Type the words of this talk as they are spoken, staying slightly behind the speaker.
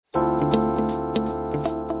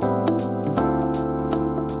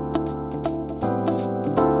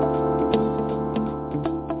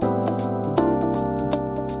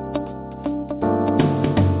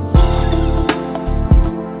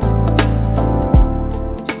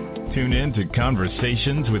Tune in to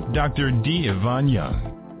Conversations with Dr. D. Yvonne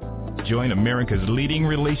Young. Join America's leading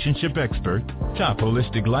relationship expert, top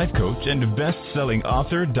holistic life coach, and best-selling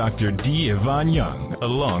author Dr. D. Yvonne Young,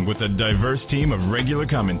 along with a diverse team of regular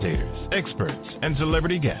commentators, experts, and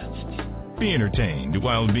celebrity guests. Be entertained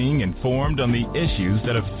while being informed on the issues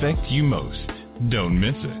that affect you most. Don't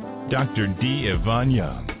miss it. Dr. D. Yvonne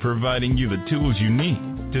Young, providing you the tools you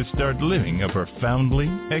need to start living a profoundly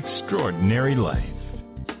extraordinary life.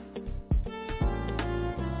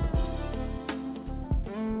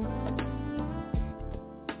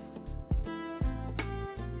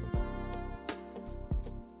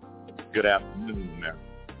 Good afternoon, America.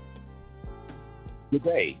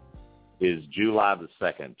 Today is July the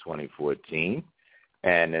 2nd, 2014,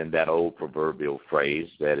 and in that old proverbial phrase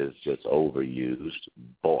that is just overused,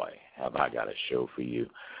 boy, have I got a show for you.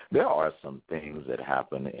 There are some things that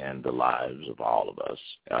happen in the lives of all of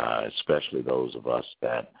us, especially those of us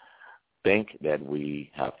that think that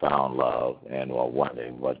we have found love and or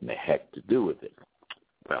wondering what in the heck to do with it.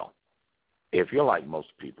 Well, if you're like most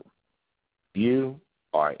people, you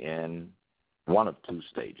are in one of two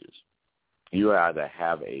stages. You either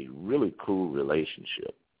have a really cool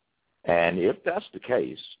relationship, and if that's the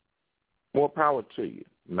case, more power to you.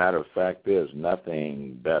 Matter of fact, there's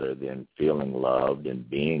nothing better than feeling loved and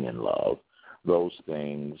being in love. Those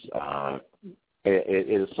things, it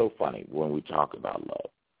is so funny when we talk about love.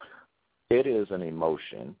 It is an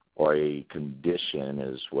emotion or a condition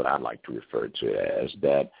is what I like to refer to it as,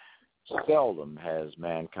 that seldom has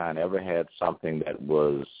mankind ever had something that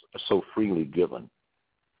was so freely given,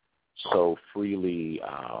 so freely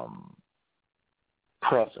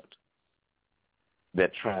present,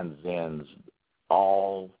 that transcends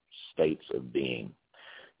all states of being.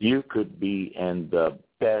 You could be in the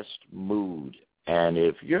best mood, and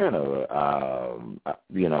if you're in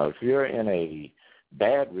if you're in a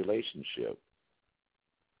bad relationship,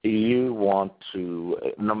 you want to,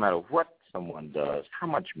 no matter what someone does, how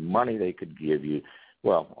much money they could give you.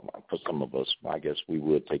 Well, for some of us, I guess we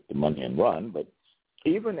would take the money and run, but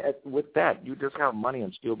even with that, you just have money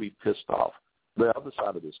and still be pissed off. The other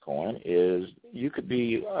side of this coin is you could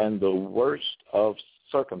be in the worst of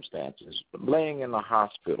circumstances, laying in the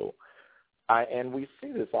hospital. And we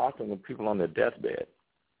see this often with people on their deathbed.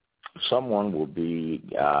 Someone will be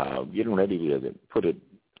getting ready to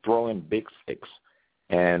throw in Big Six.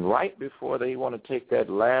 And right before they want to take that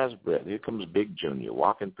last breath, here comes Big Junior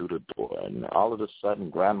walking through the door. And all of a sudden,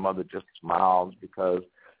 grandmother just smiles because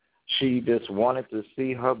she just wanted to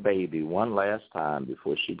see her baby one last time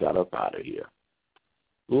before she got up out of here.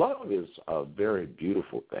 Love is a very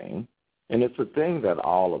beautiful thing, and it's a thing that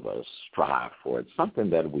all of us strive for. It's something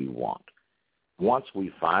that we want. Once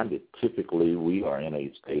we find it, typically we are in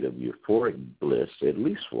a state of euphoric bliss, at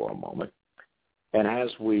least for a moment. And as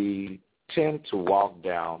we tend to walk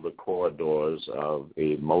down the corridors of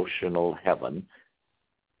emotional heaven,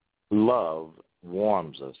 love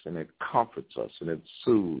warms us and it comforts us and it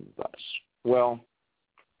soothes us. Well,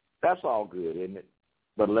 that's all good, isn't it?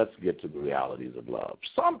 But let's get to the realities of love.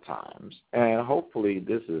 Sometimes, and hopefully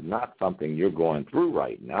this is not something you're going through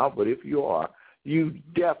right now, but if you are, you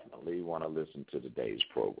definitely want to listen to today's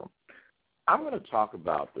program. I'm going to talk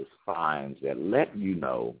about the signs that let you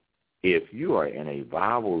know if you are in a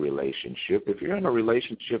viable relationship, if you're in a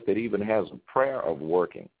relationship that even has a prayer of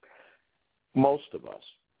working. Most of us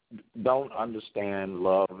don't understand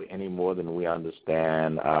love any more than we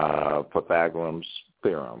understand Pythagoras'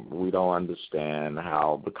 theorem. We don't understand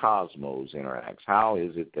how the cosmos interacts. How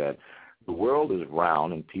is it that the world is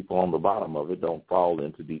round and people on the bottom of it don't fall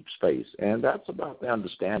into deep space? And that's about the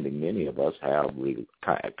understanding many of us have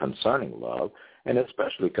concerning love, and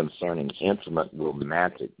especially concerning intimate,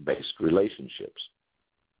 romantic-based relationships.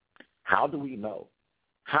 How do we know?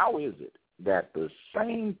 How is it that the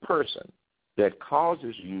same person that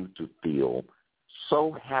causes you to feel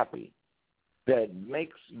so happy, that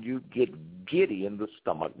makes you get giddy in the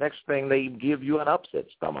stomach, next thing they give you an upset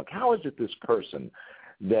stomach? How is it this person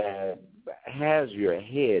that has your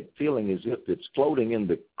head feeling as if it's floating in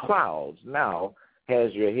the clouds now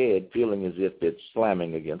has your head feeling as if it's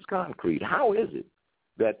slamming against concrete? How is it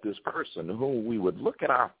that this person who we would look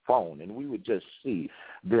at our phone and we would just see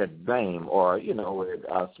their name, or,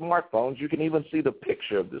 smartphones, you can even see the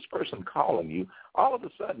picture of this person calling you. All of a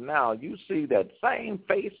sudden now you see that same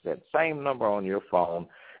face, that same number on your phone,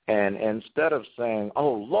 and instead of saying,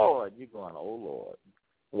 oh, Lord, you're going, oh, Lord.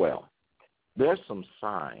 Well, there's some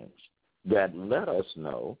signs that let us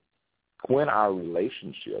know when our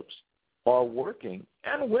relationships are working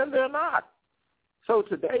and when they're not. So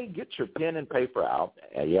today, get your pen and paper out.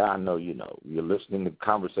 Yeah, I know you know. You're listening to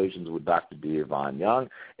Conversations with Dr. D. Yvonne Young,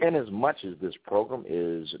 and as much as this program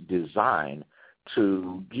is designed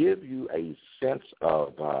to give you a sense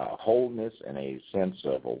of wholeness and a sense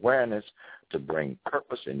of awareness, to bring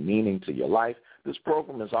purpose and meaning to your life, this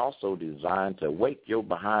program is also designed to wake your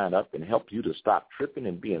behind up and help you to stop tripping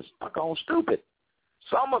and being stuck on stupid.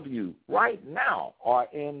 Some of you right now are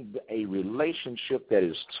in a relationship that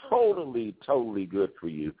is totally, totally good for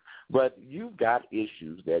you, but you've got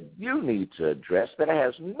issues that you need to address that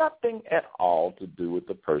has nothing at all to do with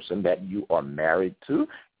the person that you are married to,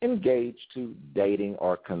 engaged to, dating,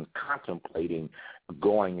 or contemplating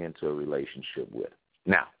going into a relationship with.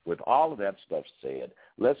 Now, with all of that stuff said,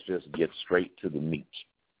 let's just get straight to the meat.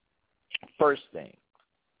 First thing,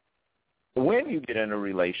 when you get in a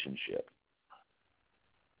relationship,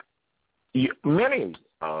 many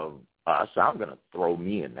of us, I'm going to throw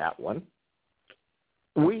me in that one,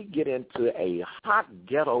 we get into a hot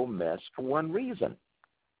ghetto mess for one reason.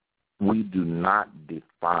 We do not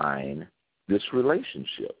define this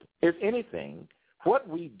relationship. If anything, what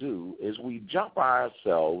we do is we jump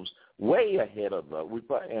ourselves way ahead of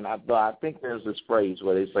I think there's this phrase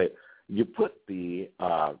where they say you put the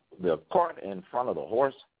cart in front of the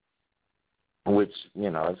horse, which,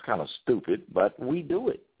 it's kind of stupid, but we do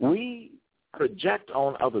it. We project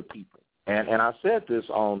on other people. And I said this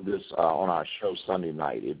on our show Sunday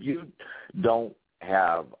night. If you don't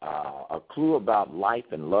have a clue about life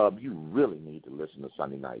and love, you really need to listen to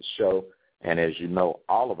Sunday night's show. And as you know,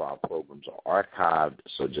 all of our programs are archived,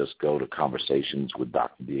 so just go to Conversations with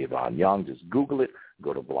Dr. D. Yvonne Young. Just Google it.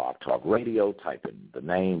 Go to Blog Talk Radio, type in the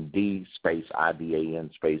name D space IVAN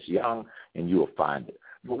space Young, and you will find it.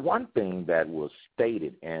 But one thing that was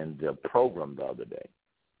stated in the program the other day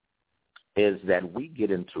is that we get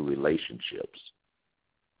into relationships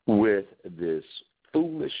with this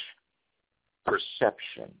foolish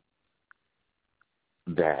perception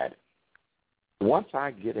that once I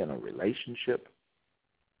get in a relationship,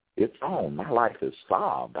 it's on. My life is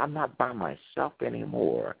solved. I'm not by myself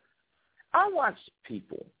anymore. I watch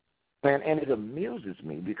people, and it amuses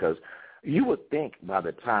me because you would think by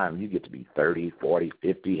the time you get to be 30, 40,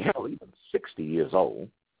 50, hell, even 60 years old,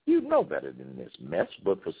 you know better than this mess,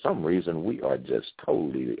 but for some reason we are just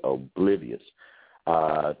totally oblivious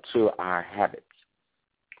to our habits.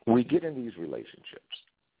 We get in these relationships,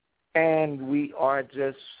 and we are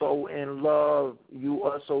just so in love. You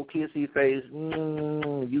are so kissy-faced.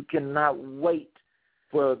 You cannot wait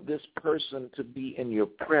for this person to be in your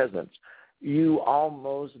presence. You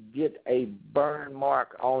almost get a burn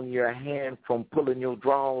mark on your hand from pulling your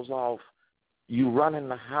drawers off. You run in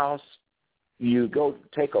the house. You go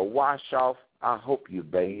take a wash off. I hope you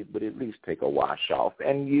bathe, but at least take a wash off.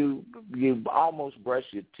 And you almost brush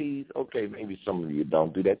your teeth. Okay, maybe some of you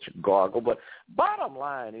don't do that. You gargle. But bottom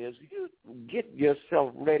line is you get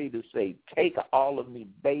yourself ready to say, take all of me,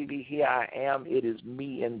 baby. Here I am. It is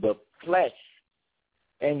me in the flesh.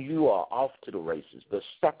 And you are off to the races. The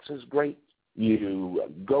sex is great. You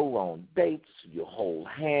go on dates. You hold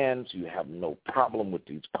hands. You have no problem with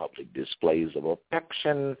these public displays of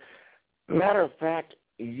affection. Matter of fact,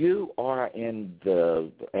 you are in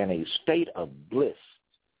a state of bliss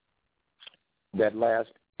that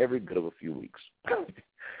lasts every bit of a few weeks.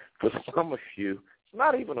 For some of you, it's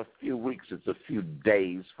not even a few weeks, it's a few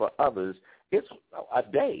days. For others, it's a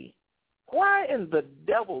day. Why in the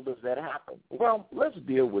devil does that happen? Well, let's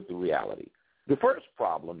deal with the reality. The first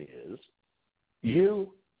problem is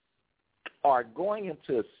you are going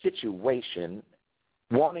into a situation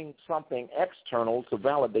wanting something external to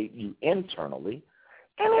validate you internally,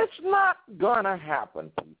 and it's not going to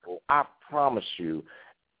happen, people. I promise you,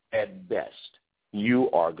 at best,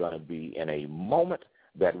 you are going to be in a moment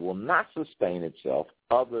that will not sustain itself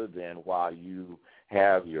other than while you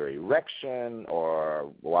have your erection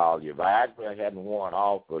or while your Viagra hadn't worn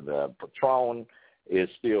off or the Patron is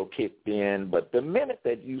still kicked in. But the minute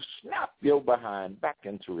that you snap your behind back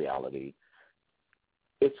into reality,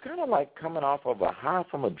 it's kind of like coming off of a high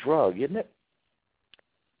from a drug, isn't it?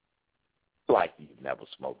 Like you've never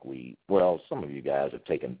smoked weed. Well, some of you guys have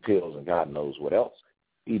taken pills and God knows what else,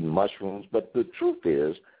 eating mushrooms. But the truth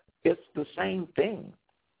is, it's the same thing.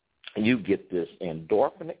 You get this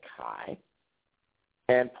endorphinic high,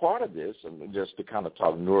 and part of this, and just to kind of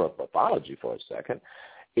talk neuropathology for a second,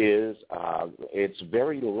 is it's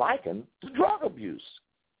very likened to drug abuse.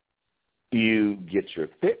 You get your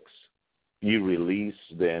fix. You release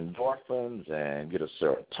the endorphins and get a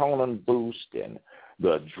serotonin boost, and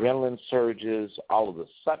the adrenaline surges. All of a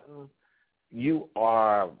sudden, you're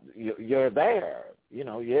there.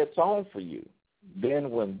 It's on for you.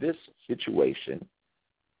 then when this situation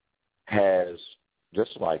has,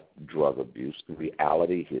 just like drug abuse, the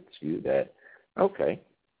reality hits you that, okay,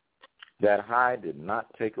 that high did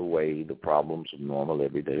not take away the problems of normal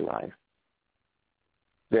everyday life.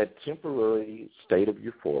 That temporary state of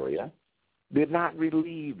euphoria did not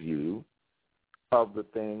relieve you of the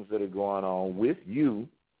things that are going on with you,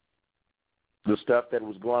 the stuff that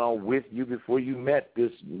was going on with you before you met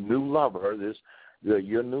this new lover,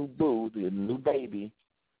 your new boo, the new baby.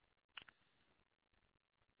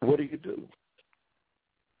 What do?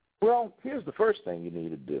 Well, here's the first thing you need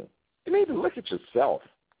to do. You need to look at yourself.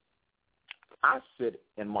 I sit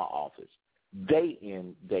in my office day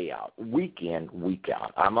in, day out, week in, week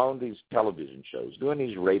out. I'm on these television shows, doing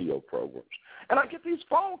these radio programs, and I get these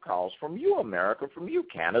phone calls from you, America, from you,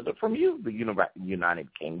 Canada, from you, the United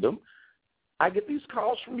Kingdom. I get these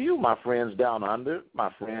calls from you, my friends down under,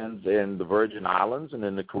 my friends in the Virgin Islands and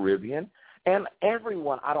in the Caribbean, and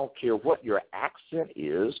everyone. I don't care what your accent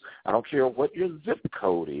is. I don't care what your zip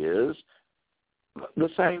code is. The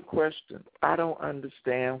same question. I don't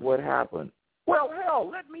understand what happened. Well, hell,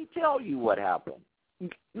 let me tell you what happened.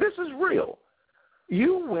 This is real.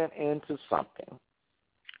 You went into something.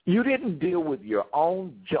 You didn't deal with your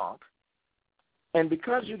own junk. And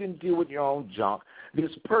because you didn't deal with your own junk,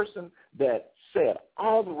 this person that said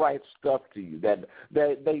all the right stuff to you, that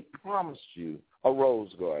they promised you a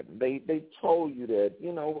rose garden. They told you that,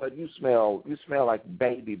 you know what, you smell like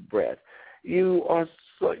baby breath. You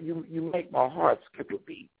make my heart skip a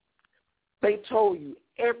beat. They told you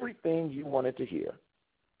everything you wanted to hear,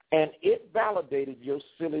 and it validated your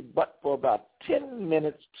silly butt for about 10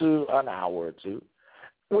 minutes to an hour or two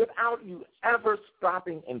without you ever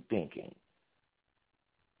stopping and thinking,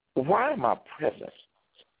 why am I present?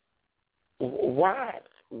 Why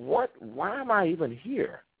am I even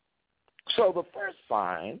here? So the first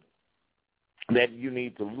sign that you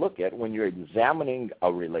need to look at when you're examining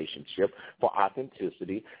a relationship for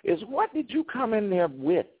authenticity is, what did you come in there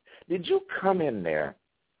with? Did you come in there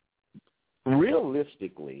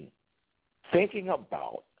realistically thinking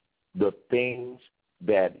about the things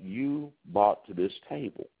that you brought to this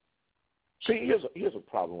table? See, here's a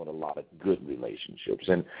problem with a lot of good relationships.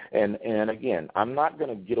 And again, I'm not going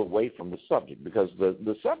to get away from the subject, because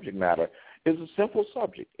the subject matter is a simple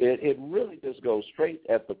subject. It really just goes straight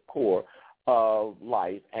at the core of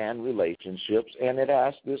life and relationships, and it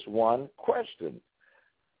asks this one question.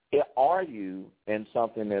 Are you in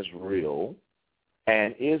something that's real,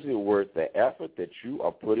 and is it worth the effort that you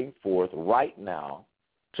are putting forth right now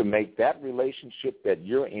to make that relationship that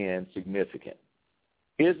you're in significant?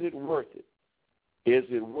 Is it worth it? Is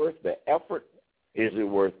it worth the effort? Is it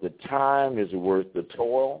worth the time? Is it worth the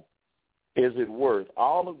toil? Is it worth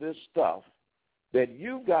all of this stuff that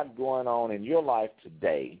you've got going on in your life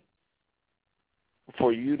today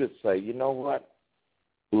for you to say, you know what,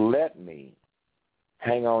 let me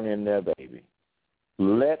hang on in there, baby.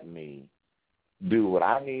 Let me do what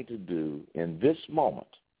I need to do in this moment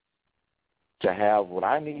to have what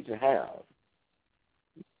I need to have,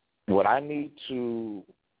 what I need to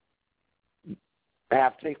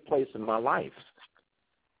have take place in my life.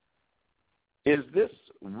 Is this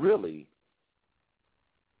really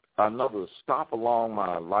another stop along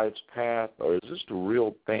my life's path, or is this the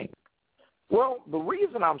real thing? Well, the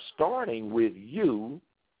reason I'm starting with you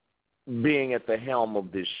being at the helm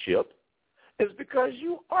of this ship is because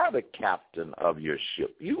you are the captain of your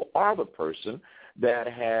ship. You are the person that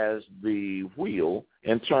has the wheel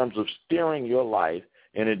in terms of steering your life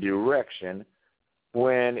in a direction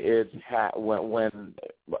when when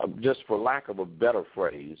just for lack of a better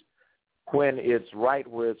phrase, when it's right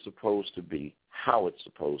where it's supposed to be, how it's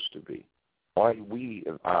supposed to be. Are we,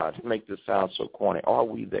 to make this sound so corny, are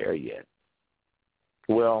we there yet?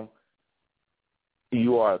 Well,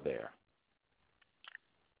 you are there.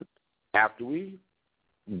 After we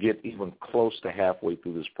get even close to halfway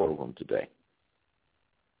through this program today,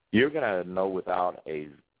 you're going to know without a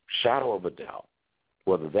shadow of a doubt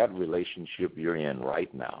whether that relationship you're in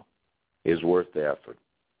right now is worth the effort.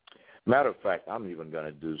 Matter of fact, I'm even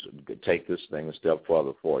going to take this thing a step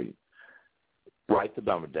further for you. Write the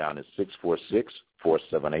number down at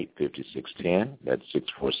 646-478-5610. That's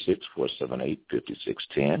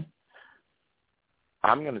 646-478-5610.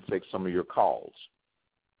 I'm going to take some of your calls.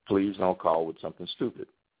 Please don't call with something stupid.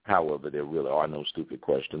 However, there really are no stupid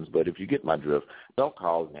questions. But if you get my drift, don't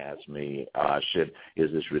call and ask me,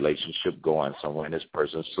 is this relationship going somewhere and this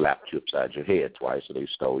person slapped you upside your head twice, or they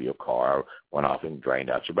stole your car, or went off and drained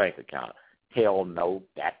out your bank account. Hell no,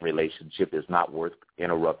 that relationship is not worth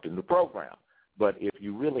interrupting the program. But if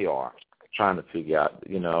you really are trying to figure out,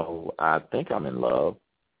 I think I'm in love,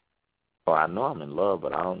 or I know I'm in love,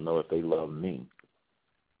 but I don't know if they love me.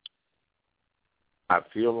 I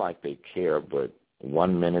feel like they care, but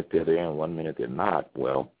 1 minute they're there and 1 minute they're not.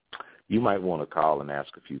 Well, you might want to call and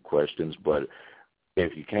ask a few questions, but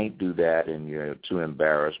if you can't do that and you're too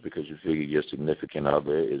embarrassed because you figure your significant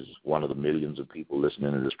other is one of the millions of people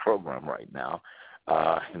listening to this program right now,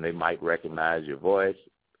 and they might recognize your voice,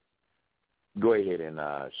 go ahead and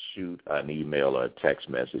shoot an email or a text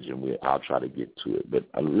message, and I'll try to get to it. But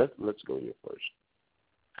let's go here first.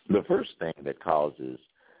 The first thing that causes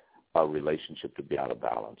a relationship to be out of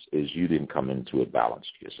balance is you didn't come into it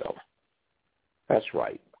balanced yourself. That's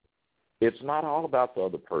right. It's not all about the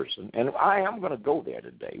other person, and I am going to go there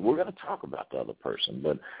today. We're going to talk about the other person,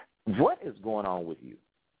 but what is going on with you?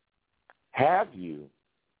 Have you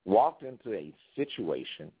walked into a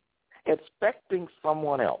situation expecting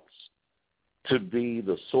someone else to be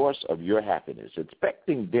the source of your happiness,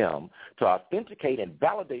 expecting them to authenticate and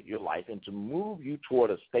validate your life and to move you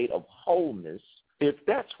toward a state of wholeness? If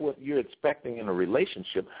that's what you're expecting in a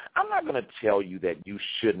relationship, I'm not going to tell you that you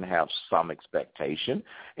shouldn't have some expectation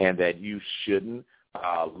and that you shouldn't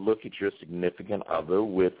look at your significant other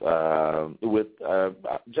with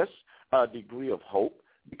just a degree of hope,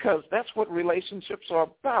 because that's what relationships are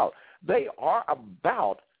about. They are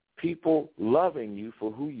about people loving you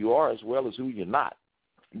for who you are as well as who you're not.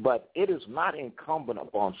 But it is not incumbent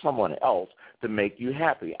upon someone else to make you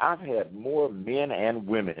happy. I've had more men and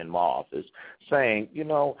women in my office saying,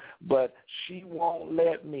 but she won't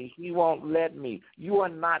let me, he won't let me. You are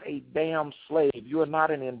not a damn slave. You are not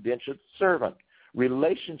an indentured servant.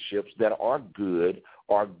 Relationships that are good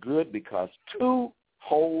because two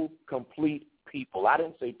whole, complete people. I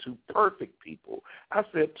didn't say two perfect people. I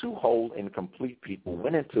said two whole and complete people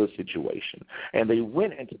went into a situation, and they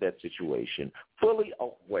went into that situation fully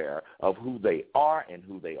aware of who they are and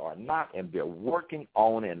who they are not, and they're working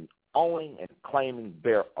on and owning and claiming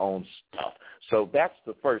their own stuff. So that's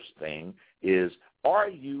the first thing is, are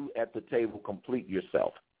you at the table complete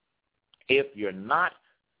yourself? If you're not,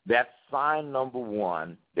 that's sign number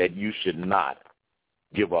one that you should not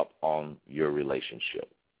give up on your relationship,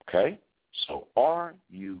 okay? So are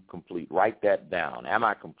you complete? Write that down. Am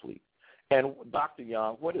I complete? And Dr.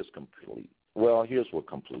 Young, what is complete? Well, here's what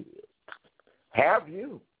complete is. Have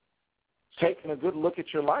you taken a good look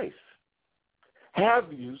at your life?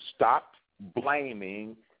 Have you stopped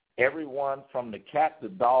blaming everyone from the cat, the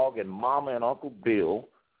dog, and Mama and Uncle Bill,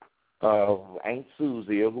 Aunt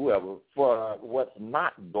Susie, or whoever, for what's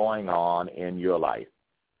not going on in your life?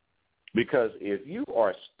 Because if you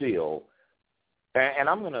are still, and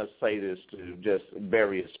I'm going to say this to just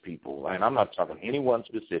various people, and I'm not talking anyone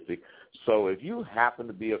specific. So if you happen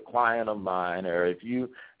to be a client of mine, or if you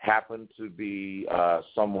happen to be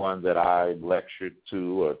someone that I lectured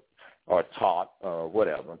to or taught or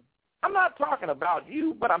whatever, I'm not talking about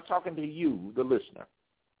you, but I'm talking to you, the listener.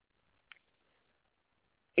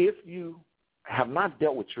 If you have not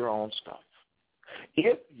dealt with your own stuff,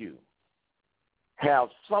 if you have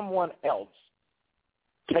someone else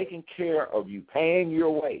taking care of you, paying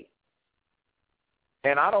your way.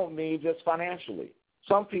 And I don't mean just financially.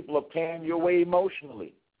 Some people are paying your way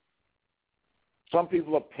emotionally. Some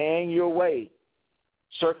people are paying your way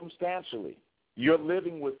circumstantially. You're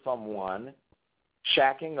living with someone,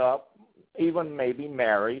 shacking up, even maybe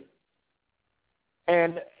married,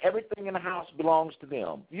 and everything in the house belongs to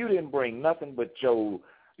them. You didn't bring nothing but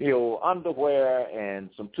your underwear and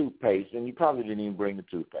some toothpaste, and you probably didn't even bring the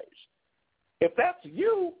toothpaste. If that's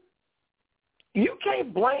you, you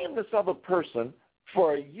can't blame this other person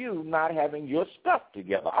for you not having your stuff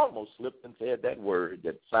together. I almost slipped and said that word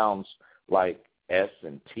that sounds like S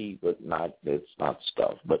and T, but it's not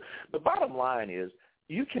stuff. But the bottom line is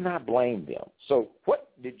you cannot blame them. So what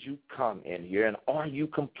did you come in here, and are you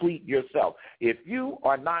complete yourself? If you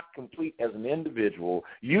are not complete as an individual,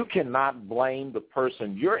 you cannot blame the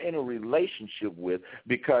person you're in a relationship with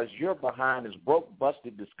because your behind is broke,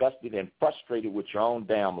 busted, disgusted, and frustrated with your own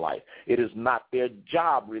damn life. It is not their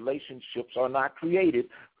job. Relationships are not created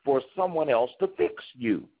for someone else to fix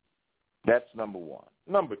you. That's number one.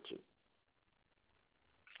 Number two,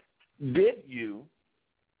 did you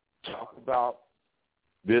talk about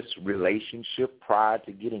this relationship prior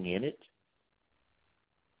to getting in it?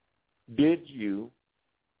 Did you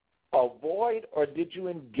avoid or did you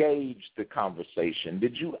engage the conversation?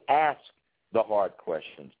 Did you ask the hard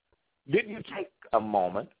questions? Did you take a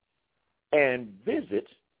moment and visit,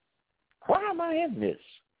 why am I in this?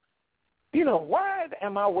 Why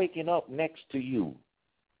am I waking up next to you?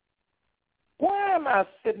 Why am I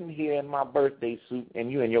sitting here in my birthday suit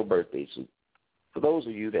and you in your birthday suit? For those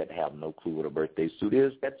of you that have no clue what a birthday suit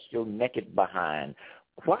is, that's your naked behind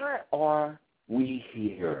Why are we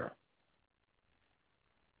here?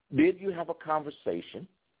 Did you have a conversation?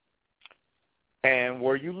 And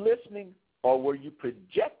were you listening, or were you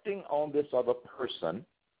projecting on this other person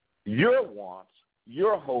your wants,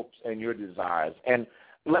 your hopes, and your desires? And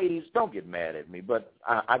ladies, don't get mad at me, but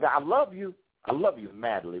I love you. I love you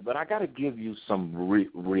madly, but I got to give you some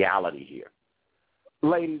reality here.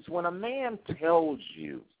 Ladies, when a man tells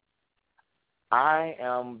you, I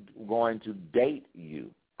am going to date you,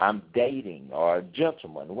 I'm dating, or a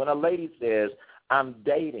gentleman, when a lady says, I'm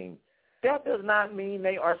dating, that does not mean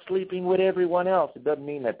they are sleeping with everyone else. It doesn't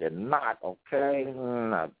mean that they're not, okay?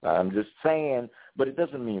 I'm just saying, but it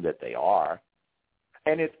doesn't mean that they are.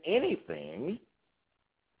 And if anything,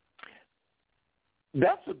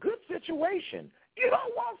 that's a good situation. You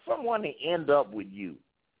don't want someone to end up with you.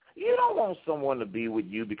 You don't want someone to be with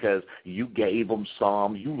you because you gave them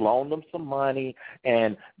some, you loaned them some money,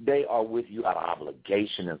 and they are with you out of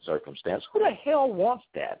obligation and circumstance. Who the hell wants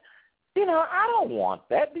that? You know, I don't want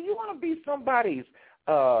that. Do you want to be somebody's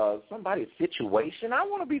situation? I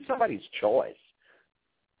want to be somebody's choice.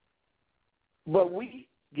 But we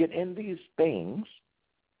get in these things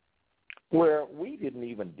where we didn't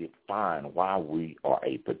even define why we are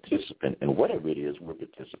a participant in whatever it is we're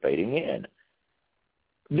participating in.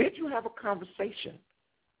 Did you have a conversation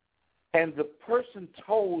and the person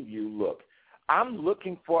told you, look, I'm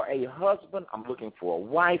looking for a husband, I'm looking for a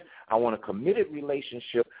wife, I want a committed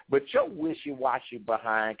relationship, but your wishy-washy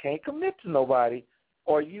behind can't commit to nobody,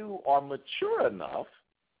 or you are mature enough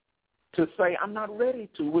to say, I'm not ready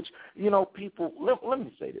to, which, you know, people, let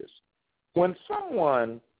me say this. When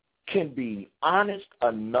someone can be honest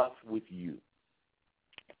enough with you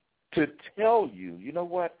to tell you, you know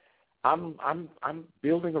what, I'm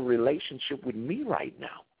building a relationship with me right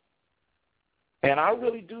now. And I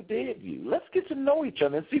really do dig you. Let's get to know each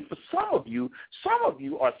other. And see, for some of you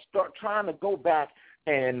are trying to go back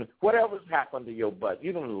and whatever's happened to your butt.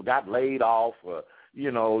 You know, got laid off, or, you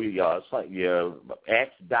know, your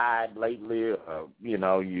ex died lately, you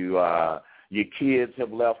know, your kids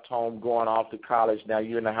have left home going off to college. Now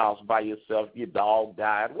you're in the house by yourself. Your dog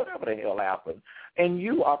died, whatever the hell happened. And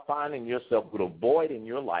you are finding yourself with a void in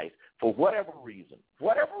your life for whatever reason.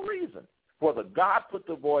 Whether God put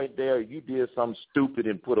the void there, you did something stupid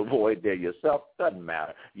and put a void there yourself, doesn't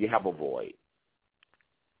matter. You have a void.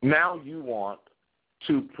 Now you want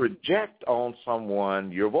to project on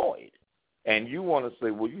someone your void. And you want to say,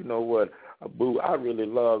 well, you know what, boo, I really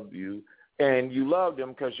love you. And you love them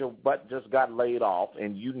because your butt just got laid off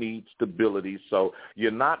and you need stability. So you're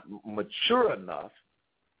not mature enough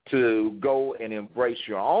to go and embrace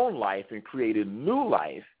your own life and create a new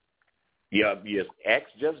life. Your ex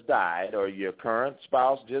just died, or your current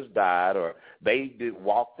spouse just died, or they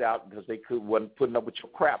walked out because they wasn't putting up with your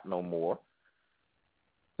crap no more.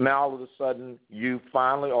 Now all of a sudden you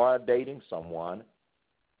finally are dating someone,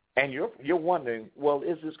 and you're wondering, well,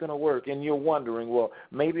 is this going to work? And you're wondering, well,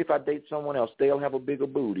 maybe if I date someone else, they'll have a bigger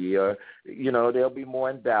booty, or, you know, they'll be more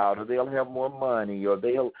endowed, or they'll have more money, or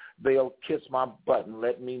they'll kiss my butt and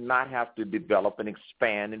let me not have to develop and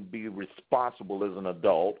expand and be responsible as an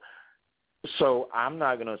adult. So I'm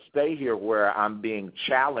not going to stay here where I'm being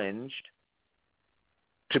challenged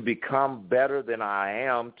to become better than I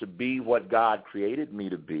am, to be what God created me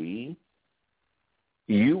to be.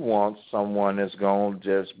 You want someone that's going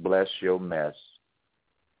to just bless your mess.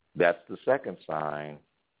 That's the second sign.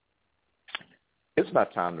 It's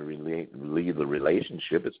not time to leave the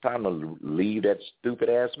relationship. It's time to leave that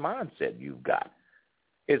stupid-ass mindset you've got.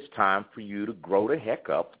 It's time for you to grow the heck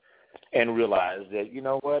up and realize that, you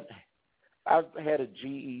know what, I've had a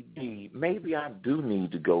GED. Maybe I do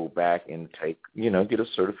need to go back and take, get a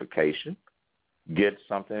certification, get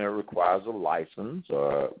something that requires a license,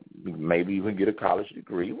 or maybe even get a college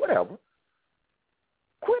degree, whatever.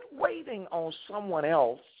 Quit waiting on someone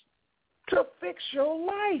else to fix your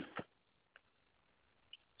life.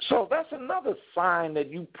 So that's another sign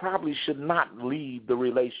that you probably should not leave the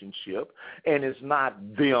relationship, and it's not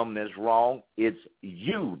them that's wrong, it's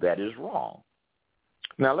you that is wrong.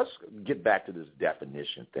 Now, let's get back to this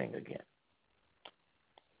definition thing again.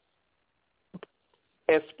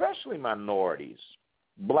 Especially minorities,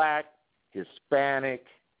 Black, Hispanic,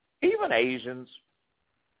 even Asians,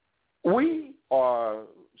 we are,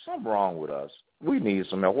 something wrong with us. We need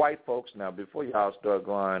some white folks. Now, before y'all start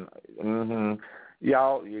going,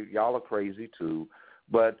 y'all are crazy too.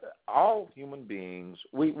 But all human beings,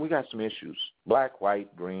 we got some issues. Black,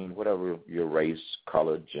 white, green, whatever your race,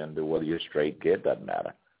 color, gender, whether you're straight, gay, it doesn't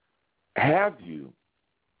matter. Have you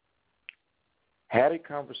had a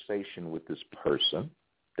conversation with this person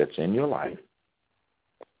that's in your life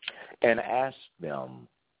and ask them,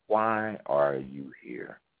 why are you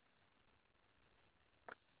here?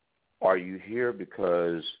 Are you here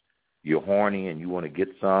because you're horny and you want to get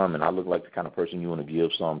some, and I look like the kind of person you want to give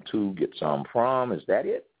some to, get some from? Is that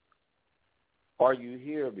it? Are you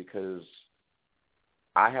here because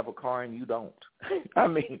I have a car and you don't? I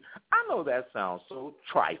mean, I know that sounds so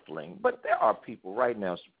trifling, but there are people right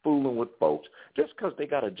now fooling with folks just because they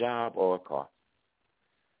got a job or a car.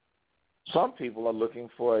 Some people are looking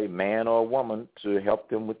for a man or a woman to help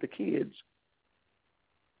them with the kids.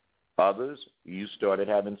 Others, you started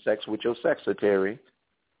having sex with your secretary.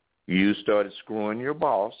 You started screwing your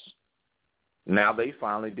boss. Now they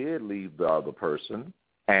finally did leave the other person,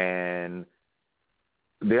 and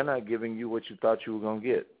they're not giving you what you thought you were going to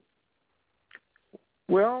get.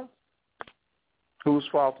 Well, whose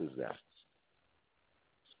fault is that?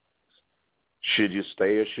 Should you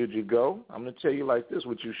stay or should you go? I'm going to tell you like this.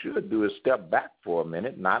 What you should do is step back for a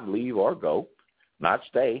minute, not leave or go, not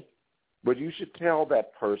stay. But you should tell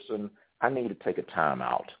that person, I need to take a time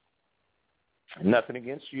out. Nothing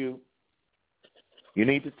against you. You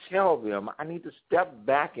need to tell them, I need to step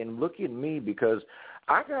back and look at me because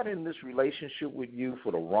I got in this relationship with you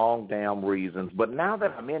for the wrong damn reasons. But now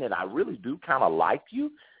that I'm in it, I really do kind of like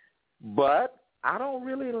you. But I don't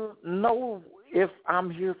really know if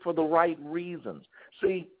I'm here for the right reasons.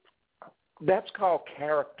 See, that's called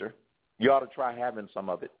character. You ought to try having some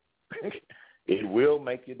of it. It will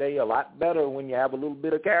make your day a lot better when you have a little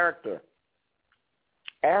bit of character.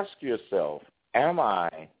 Ask yourself, am I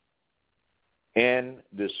in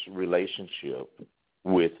this relationship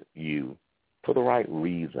with you for the right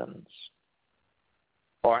reasons?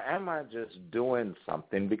 Or am I just doing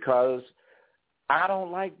something because I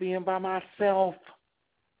don't like being by myself?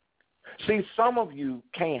 See, some of you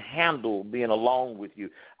can't handle being alone with you.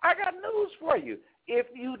 I got news for you. If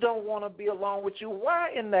you don't want to be alone with you,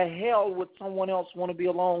 why in the hell would someone else want to be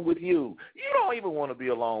alone with you? You don't even want to be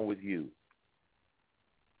alone with you.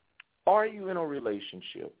 Are you in a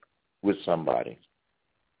relationship with somebody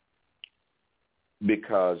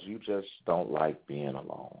because you just don't like being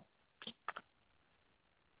alone?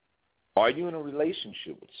 Are you in a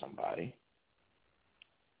relationship with somebody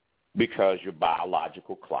because your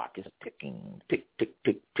biological clock is ticking, tick, tick,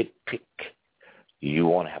 tick, tick, tick? You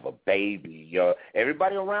want to have a baby.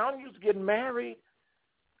 Everybody around you is getting married.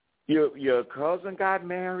 Your cousin got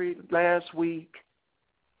married last week.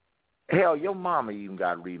 Hell, your mama even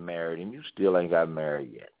got remarried, and you still ain't got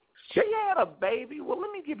married yet. She had a baby. Well,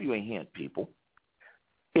 let me give you a hint, people.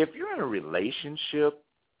 If you're in a relationship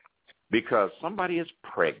because somebody is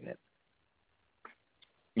pregnant,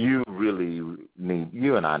 you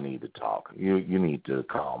and I need to talk. You need to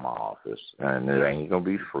call my office, and it ain't going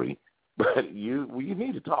to be free. But you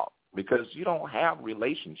need to talk because you don't have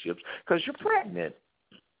relationships because you're pregnant.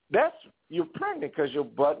 You're pregnant because your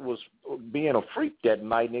butt was being a freak that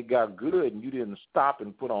night and it got good and you didn't stop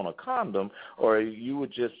and put on a condom, or you were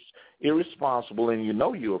just irresponsible and you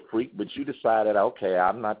know you're a freak, but you decided, okay,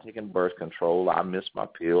 I'm not taking birth control. I missed my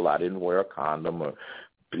pill. I didn't wear a condom or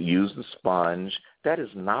use the sponge. That is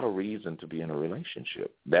not a reason to be in a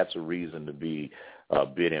relationship. That's a reason to be a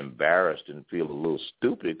bit embarrassed and feel a little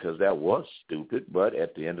stupid because that was stupid. But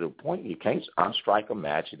at the end of the point, you can't unstrike a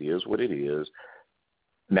match. It is what it is.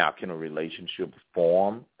 Now, can a relationship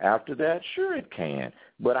form after that? Sure it can.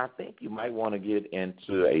 But I think you might want to get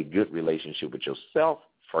into a good relationship with yourself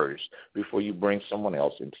first before you bring someone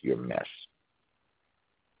else into your mess.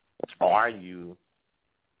 Are you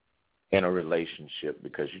in a relationship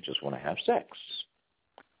because you just want to have sex?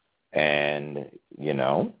 And,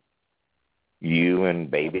 you and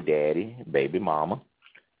baby daddy, baby mama,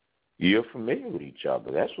 you're familiar with each other.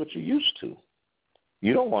 That's what you're used to.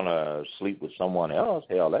 You don't want to sleep with someone else.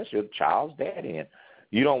 Hell, that's your child's daddy. And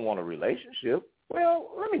you don't want a relationship. Well,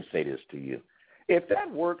 let me say this to you. If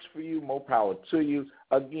that works for you, more power to you.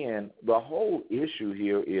 Again, the whole issue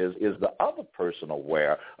here is the other person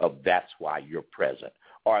aware of that's why you're present?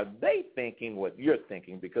 Are they thinking what you're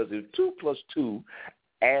thinking? Because if 2 plus 2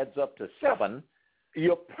 adds up to 7,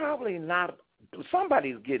 you're probably not –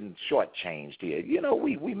 somebody's getting shortchanged here.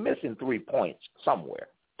 We missing 3 points somewhere.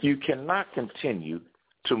 You cannot continue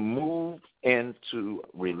to move into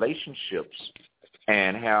relationships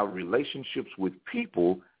and have relationships with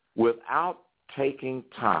people without taking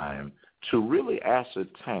time to really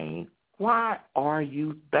ascertain, why are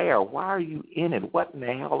you there? Why are you in it? What in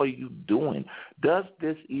the hell are you doing? Does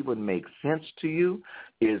this even make sense to you?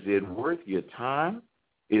 Is it worth your time?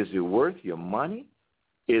 Is it worth your money?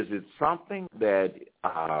 Is it something that,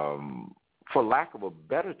 for lack of a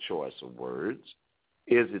better choice of words,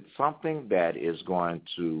 is it something that is going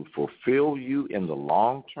to fulfill you in the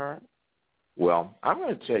long term? Well, I'm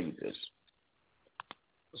going to tell you this.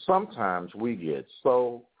 Sometimes we get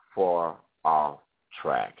so far off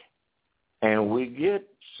track, and we get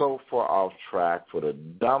so far off track for the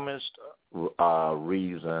dumbest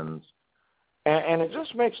reasons, and it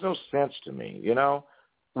just makes no sense to me. You know,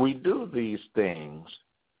 we do these things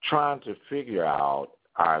trying to figure out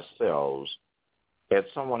ourselves at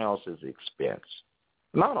someone else's expense.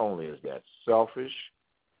 Not only is that selfish,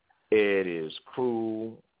 it is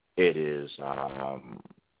cruel. It is,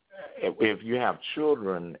 if you have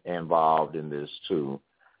children involved in this too,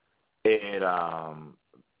 you're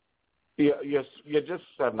just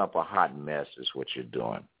setting up a hot mess is what you're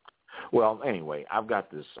doing. Well, anyway, I've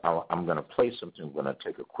got this. I'm going to play something. I'm going to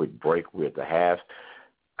take a quick break. We're at the half.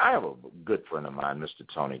 I have a good friend of mine, Mr.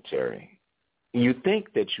 Tony Terry. You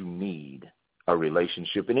think that you need a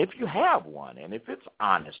relationship, and if you have one, and if it's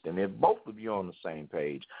honest, and if both of you are on the same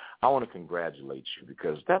page, I want to congratulate you,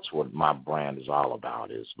 because that's what my brand is all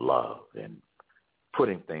about, is love and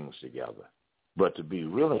putting things together. But to be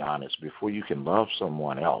really honest, before you can love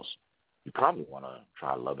someone else, you probably want to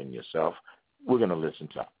try loving yourself. We're going to listen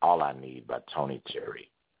to All I Need by Tony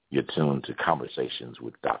Terry. You're tuned to Conversations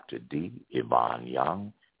with Dr. D. Yvonne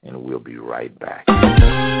Young, and we'll be right back.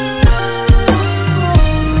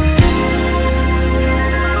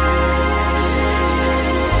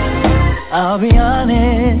 I'll be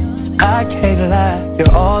honest, I can't lie.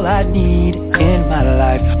 You're all I need in my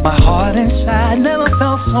life. My heart inside never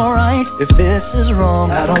felt so right. If this is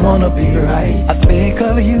wrong, I don't wanna be right. I think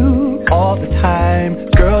of you all the time.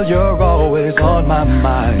 Girl, you're always on my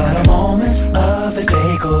mind. Not a moment of the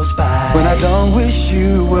day goes by when I don't wish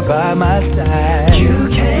you were by my side. You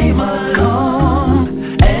came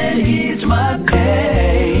along and eased my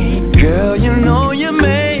pain. Girl, you know you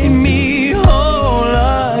made me whole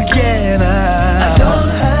again. I don't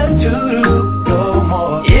have to look no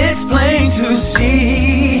more. It's plain to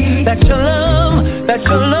see that your love,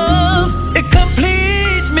 it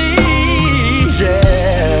completes me.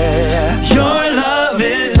 Yeah, your love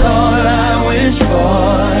is all I wish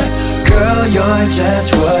for. Girl, you're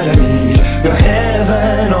just what I need. You're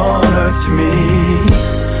heaven on earth to me.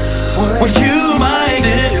 Would you mind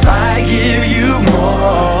if I give you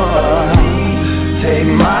more? Take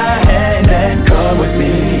my hand and come with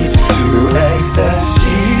me to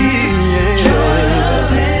ecstasy. Your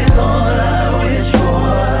love is all I wish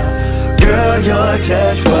for. Girl, you're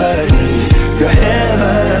just what I need. You're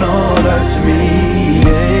heaven on earth to me.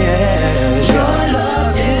 Yeah. Your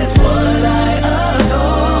love is what I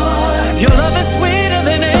adore. Your love is sweeter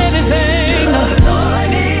than anything. Your love is all I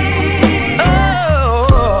need. Oh,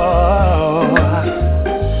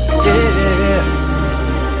 yeah.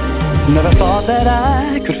 Never thought that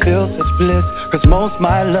I could feel such bliss, 'cause most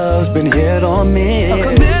my love's been hit or miss. A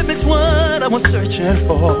commitment's what I was searching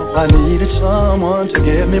for. I needed someone to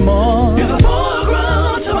give me more. You're the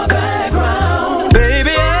foreground to my background.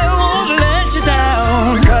 Baby, I won't let you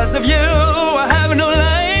down. Because of you, I have no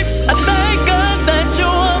life. I thank God that you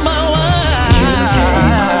are my wife. You gave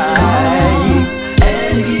my life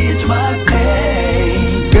and eased my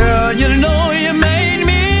pain. Girl, you know you made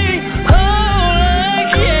me whole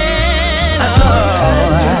again.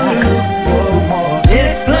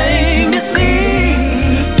 It's plain to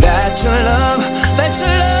see that your love,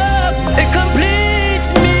 it completes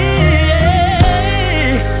me.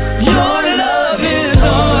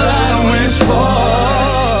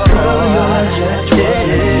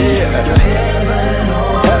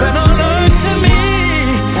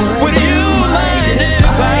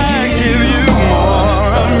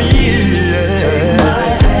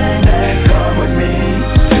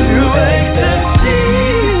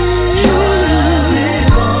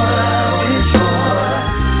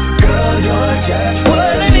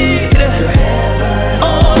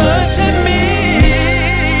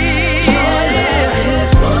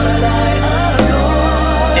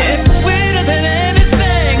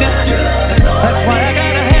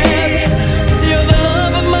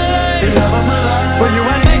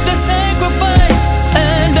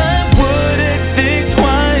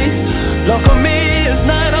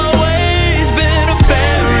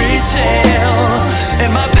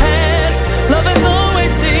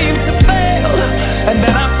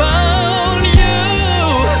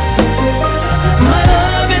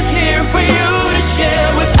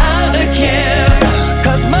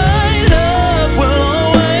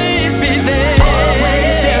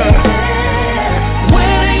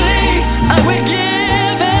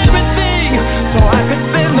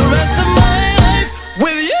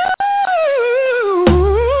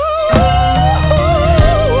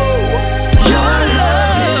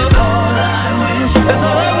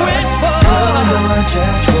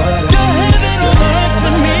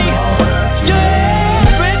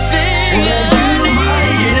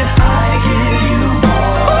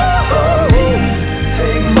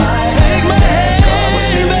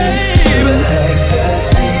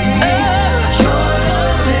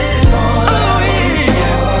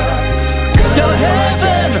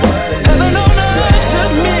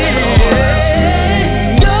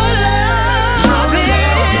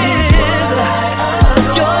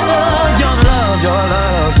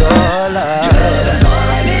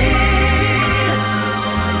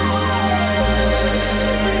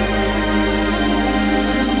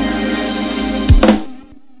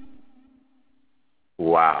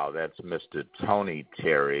 Wow, that's Mr. Tony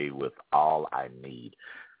Terry with All I Need.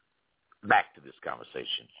 Back to this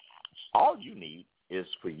conversation. All you need is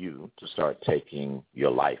for you to start taking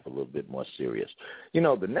your life a little bit more serious. You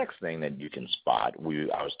know, the next thing that you can spot, I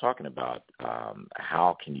was talking about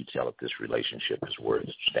how can you tell if this relationship is worth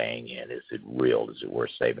staying in? Is it real? Is it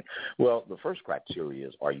worth saving? Well, the first criteria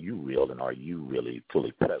is, are you real and are you really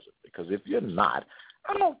fully present? Because if you're not,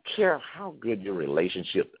 I don't care how good your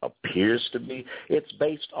relationship appears to be. It's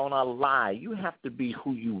based on a lie. You have to be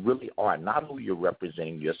who you really are, not who you're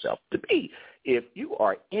representing yourself to be. If you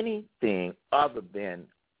are anything other than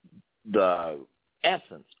the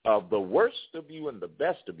essence of the worst of you and the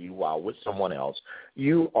best of you while with someone else,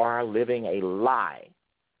 you are living a lie.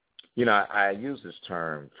 You know, I use this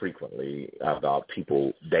term frequently about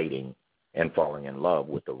people dating and falling in love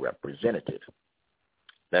with a representative.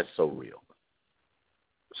 That's so real.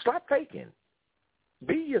 Stop faking.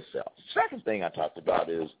 Be yourself. Second thing I talked about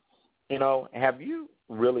is, you know, have you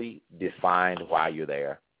really defined why you're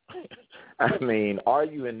there? I mean, are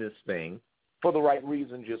you in this thing for the right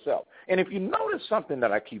reasons yourself? And if you notice something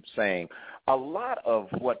that I keep saying, a lot of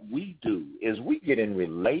what we do is we get in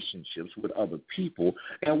relationships with other people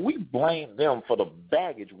and we blame them for the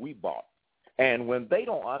baggage we bought. And when they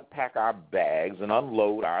don't unpack our bags and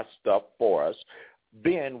unload our stuff for us,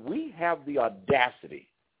 then we have the audacity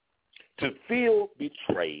to feel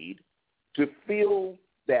betrayed, to feel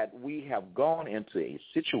that we have gone into a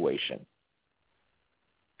situation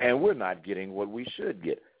and we're not getting what we should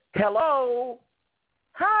get. Hello?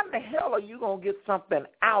 How in the hell are you going to get something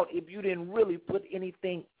out if you didn't really put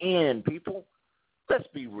anything in, people? Let's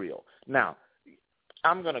be real. Now,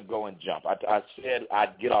 I'm going to go and jump. I said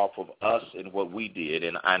I'd get off of us and what we did,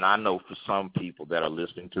 and I know for some people that are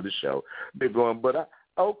listening to the show, they're going, but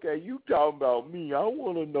okay, you talking about me. I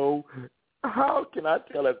want to know, how can I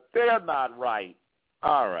tell if they're not right?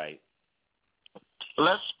 All right.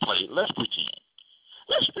 Let's pretend.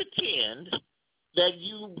 Let's pretend that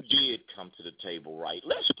you did come to the table right.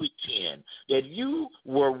 Let's pretend that you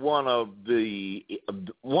were one of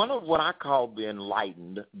what I call the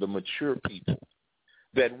enlightened, the mature people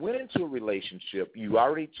that went into a relationship. You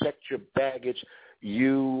already checked your baggage.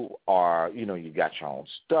 You got your own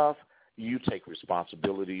stuff. You take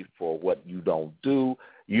responsibility for what you don't do.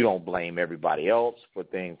 You don't blame everybody else for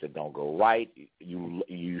things that don't go right.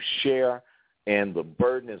 You share in the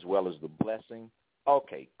burden as well as the blessing.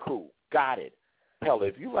 Okay, cool. Got it. Hell,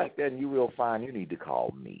 if you like that and you real fine, you need to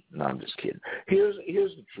call me. No, I'm just kidding. Here's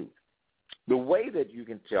the truth. The way that you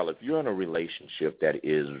can tell if you're in a relationship that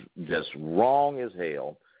is just wrong as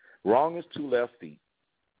hell, wrong as two left feet,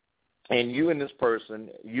 and you and this person,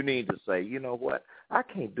 you need to say, you know what, I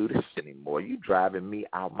can't do this anymore. You driving me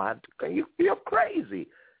out my – you feel crazy.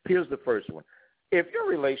 Here's the first one. If your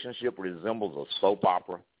relationship resembles a soap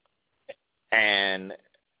opera and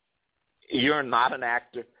you're not an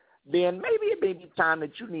actor, then maybe it may be time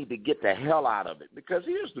that you need to get the hell out of it, because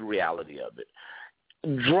here's the reality of it.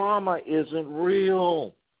 Drama isn't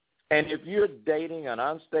real. And if you're dating an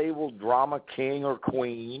unstable drama king or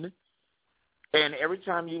queen, and every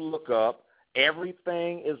time you look up,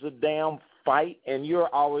 everything is a damn fight, and you're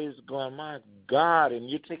always going, my God, and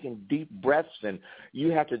you're taking deep breaths, and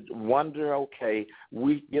you have to wonder, okay,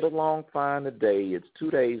 we get along fine today. It's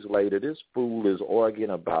 2 days later. This fool is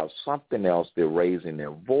arguing about something else. They're raising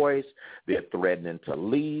their voice. They're threatening to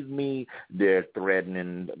leave me. They're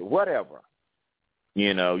threatening whatever.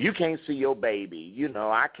 You know, you can't see your baby. You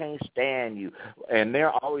know, I can't stand you. And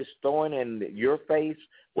they're always throwing in your face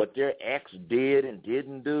what their ex did and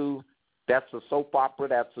didn't do. That's a soap opera.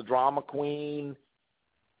 That's a drama queen.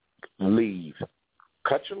 Leave.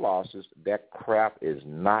 Cut your losses. That crap is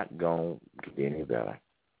not going to get any better.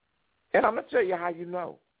 And I'm going to tell you how you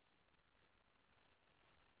know.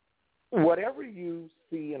 Whatever you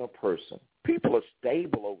see in a person, people are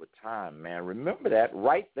stable over time, man. Remember that.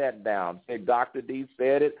 Write that down. Say, Dr. D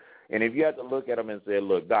said it. And if you have to look at them and say,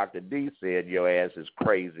 look, Dr. D said your ass is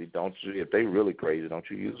crazy, don't you? If they really crazy, don't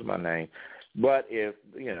you use my name. But if,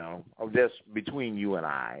 just between you and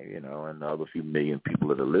I, and the other few million people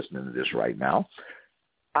that are listening to this right now,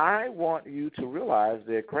 I want you to realize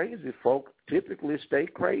that crazy folk typically stay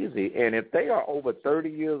crazy. And if they are over 30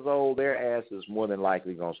 years old, their ass is more than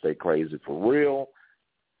likely going to stay crazy for real.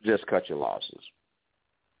 Just cut your losses.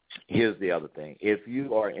 Here's the other thing. If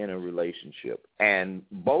you are in a relationship and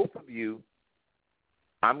both of you,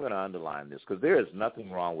 I'm going to underline this because there is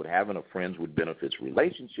nothing wrong with having a friends with benefits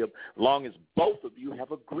relationship long as both of you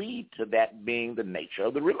have agreed to that being the nature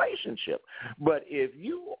of the relationship. But if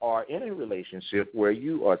you are in a relationship where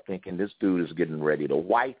you are thinking this dude is getting ready to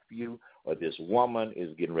wife you or this woman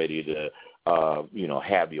is getting ready to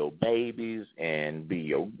have your babies and be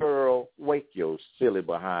your girl. Wake your silly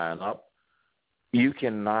behind up. You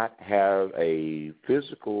cannot have a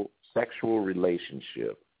physical, sexual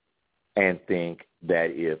relationship and think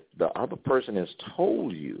that if the other person has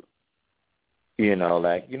told you, you know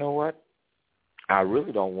what, I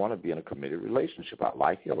really don't want to be in a committed relationship. I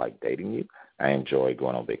like you. I like dating you. I enjoy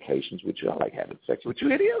going on vacations with you. I like having sex with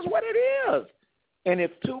you. It is what it is. And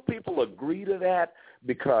if two people agree to that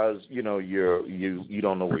because, you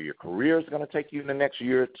don't know where your career is going to take you in the next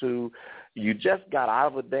year or two, you just got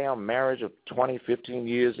out of a damn marriage of 20, 15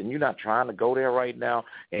 years, and you're not trying to go there right now,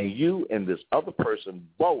 and you and this other person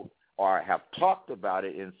both have talked about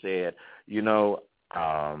it and said,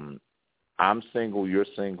 I'm single, you're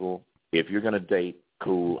single. If you're going to date,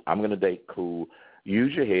 cool. I'm going to date, cool.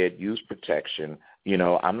 Use your head, use protection.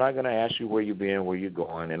 I'm not going to ask you where you've been, where you're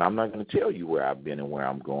going, and I'm not going to tell you where I've been and where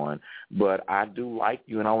I'm going, but I do like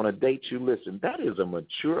you and I want to date you. Listen, that is a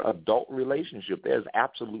mature adult relationship. There's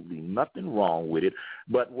absolutely nothing wrong with it,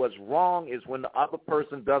 but what's wrong is when the other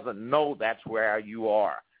person doesn't know that's where you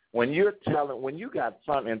are. When you got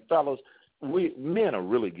something, and fellas, men are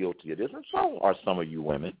really guilty of this, and so are some of you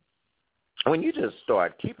women. When you just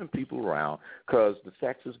start keeping people around because the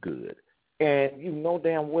sex is good, and you know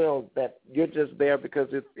damn well that you're just there because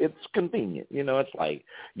it's convenient. It's like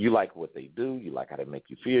you like what they do, you like how they make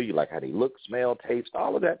you feel, you like how they look, smell, taste,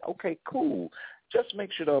 all of that. Okay, cool. Just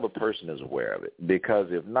make sure the other person is aware of it, because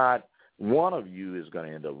if not, one of you is going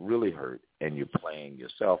to end up really hurt, and you're playing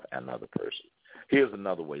yourself and another person. Here's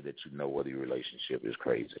another way that you know whether your relationship is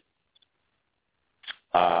crazy.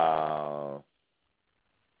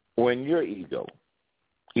 When your ego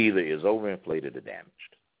either is overinflated or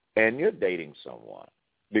damaged, and you're dating someone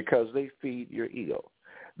because they feed your ego,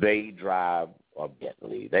 they drive a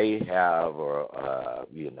Bentley, they have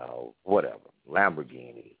whatever,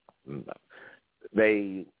 Lamborghini,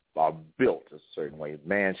 they are built a certain way.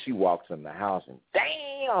 Man, she walks in the house and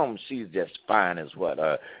damn, she's just fine as what.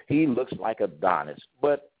 He looks like Adonis.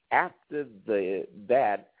 But after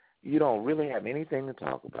that, you don't really have anything to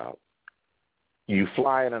talk about. You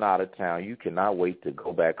fly in and out of town. You cannot wait to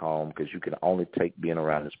go back home because you can only take being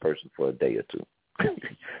around this person for a day or two.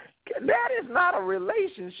 That is not a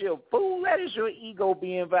relationship, fool. That is your ego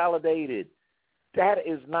being validated. That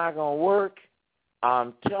is not going to work.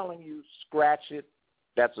 I'm telling you, scratch it.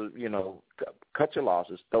 That's cut your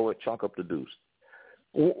losses, throw it, chunk up the deuce.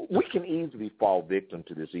 We can easily fall victim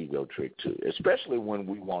to this ego trick too, especially when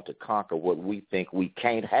we want to conquer what we think we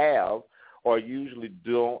can't have, or usually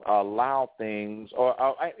don't allow things. Or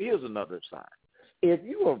here's another sign. If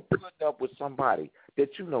you are putting up with somebody that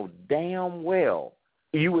you know damn well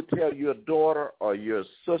you would tell your daughter or your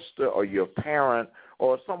sister or your parent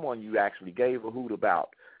or someone you actually gave a hoot about,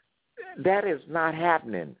 that is not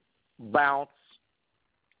happening. Bounce.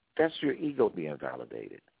 That's your ego being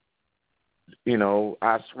validated.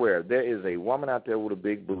 I swear, there is a woman out there with a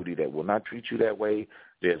big booty that will not treat you that way.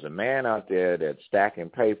 There's a man out there that's stacking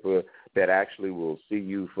paper that actually will see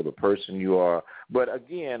you for the person you are. But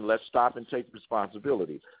again, let's stop and take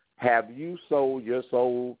responsibility. Have you sold your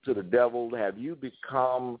soul to the devil? Have you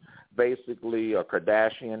become basically a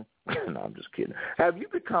Kardashian? No, I'm just kidding. Have you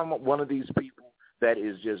become one of these people that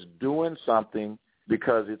is just doing something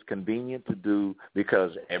because it's convenient to do,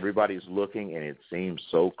 because everybody's looking and it seems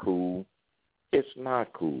so cool? It's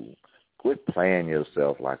not cool. Quit playing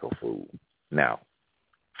yourself like a fool. Now,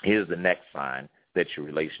 here's the next sign that your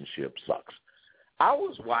relationship sucks. I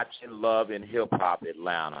was watching Love and Hip Hop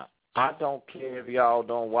Atlanta. I don't care if y'all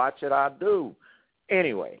don't watch it. I do.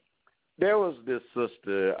 Anyway, there was this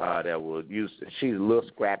sister that would she's a little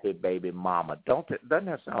scrappy baby mama. Doesn't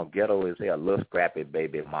that sound ghetto as hell? Little scrappy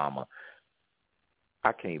baby mama.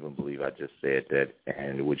 I can't even believe I just said that,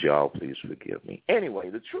 and would y'all please forgive me. Anyway,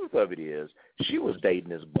 the truth of it is she was dating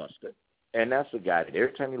this Buster, and that's the guy that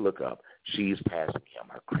every time you look up, she's passing him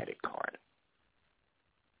her credit card.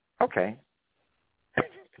 Okay.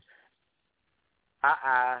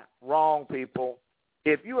 Wrong, people.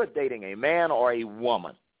 If you are dating a man or a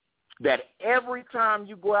woman that every time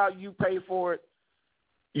you go out you pay for it,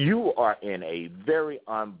 you are in a very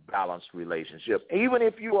unbalanced relationship. Even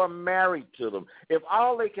if you are married to them, if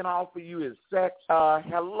all they can offer you is sex,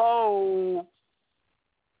 hello,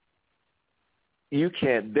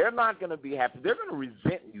 they're not going to be happy. They're going to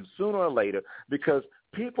resent you sooner or later, because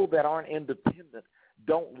people that aren't independent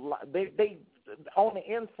they on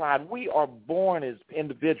the inside, we are born as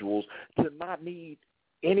individuals to not need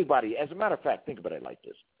anybody. As a matter of fact, think about it like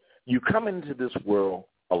this. You come into this world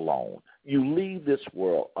alone. You leave this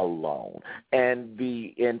world alone. And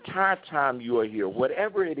the entire time you are here,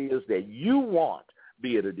 whatever it is that you want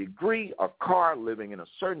be it a degree, a car, living in a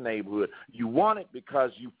certain neighborhood. You want it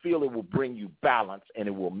because you feel it will bring you balance and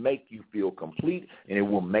it will make you feel complete and it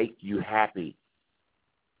will make you happy.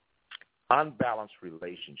 Unbalanced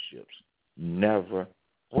relationships never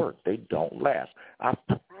work. They don't last. I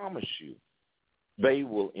promise you, they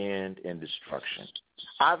will end in destruction.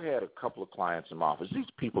 I've had a couple of clients in my office. These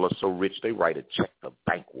people are so rich, they write a check, the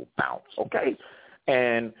bank will bounce, okay?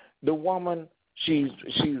 And the woman, she's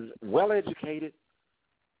well-educated,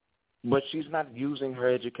 but she's not using her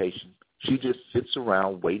education. She just sits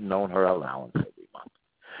around waiting on her allowance every month.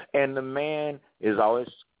 And the man is always,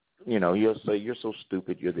 he'll say, you're so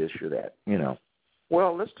stupid, you're this, you're that,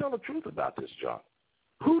 Well, let's tell the truth about this, John.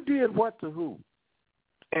 Who did what to who?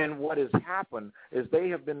 And what has happened is they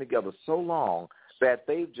have been together so long that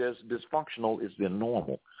they've just, dysfunctional is their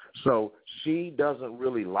normal. So she doesn't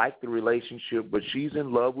really like the relationship, but she's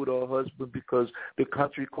in love with her husband because the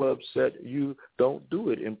country club said you don't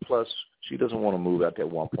do it. And plus, she doesn't want to move out that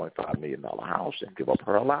 $1.5 million house and give up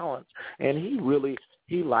her allowance. And he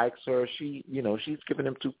likes her. She's giving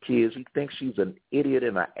him 2 kids. He thinks she's an idiot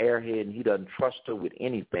and an airhead, and he doesn't trust her with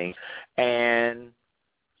anything.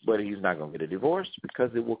 But he's not going to get a divorce because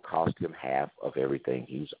it will cost him half of everything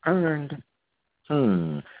he's earned.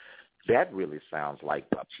 That really sounds like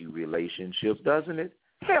touchy relationships, doesn't it?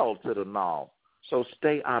 Hell to the no. So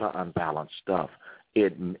stay out of unbalanced stuff.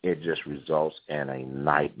 It just results in a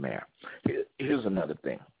nightmare. Here's another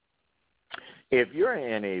thing. If you're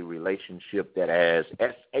in a relationship that has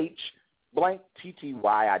SH-blank-TTY,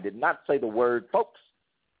 I did not say the word, folks,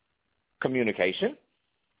 communication,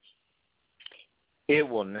 it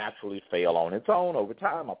will naturally fail on its own over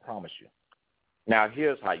time, I promise you. Now,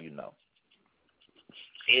 here's how you know.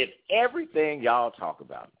 If everything y'all talk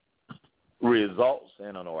about results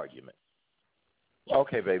in an argument,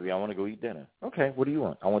 okay, baby, I want to go eat dinner. Okay, what do you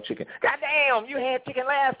want? I want chicken. Goddamn, you had chicken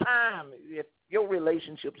last time. If your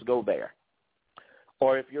relationships go there,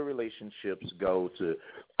 or if your relationships go to,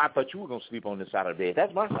 I thought you were going to sleep on this side of the bed.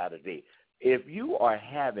 That's my side of the bed. If you are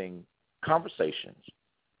having conversations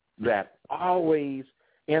that always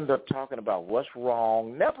end up talking about what's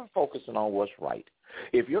wrong, never focusing on what's right.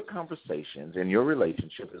 If your conversations and your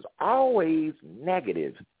relationship is always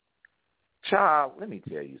negative, child, let me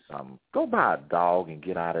tell you something. Go buy a dog and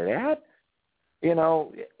get out of that.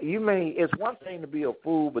 It's one thing to be a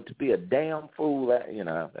fool, but to be a damn fool,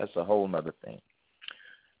 that's a whole other thing.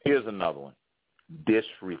 Here's another one.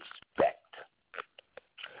 Disrespect.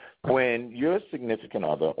 When your significant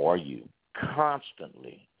other or you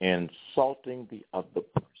constantly insulting the other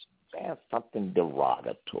person, saying something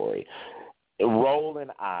derogatory, rolling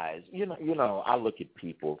eyes. I look at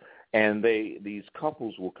people, and these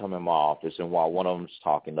couples will come in my office, and while one of them's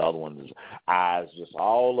talking, the other one's eyes just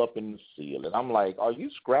all up in the ceiling. I'm like, are you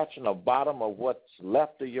scratching the bottom of what's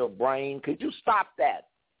left of your brain? Could you stop that?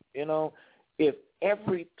 If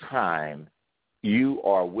every time you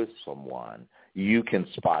are with someone, you can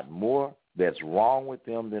spot more that's wrong with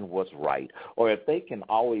them than what's right, or if they can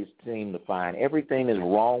always seem to find everything is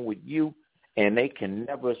wrong with you, and they can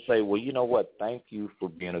never say, well, you know what, thank you for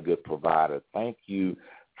being a good provider. Thank you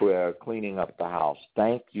for cleaning up the house.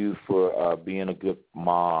 Thank you for being a good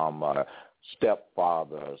mom,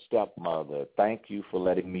 stepfather, stepmother. Thank you for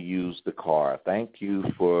letting me use the car. Thank you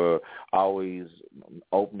for always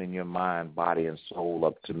opening your mind, body, and soul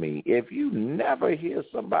up to me. If you never hear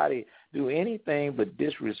somebody do anything but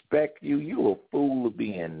disrespect you, you're a fool to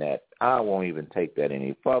be in that. I won't even take that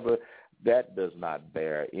any further. That does not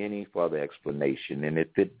bear any further explanation. And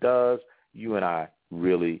if it does, you and I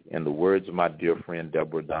really, in the words of my dear friend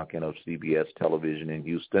Deborah Duncan of CBS Television in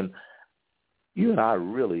Houston, you and I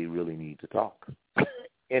really, really need to talk.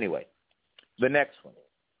 Anyway, the next one.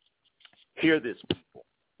 Hear this, people.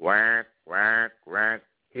 Whack, whack, whack.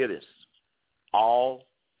 Hear this. All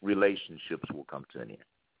relationships will come to an end.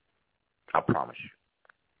 I promise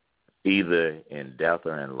you. Either in death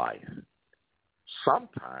or in life.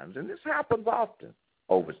 Sometimes, and this happens often,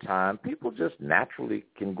 over time, people just naturally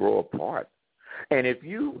can grow apart. And if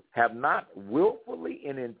you have not willfully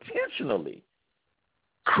and intentionally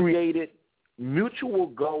created mutual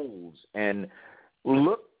goals and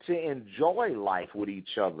look to enjoy life with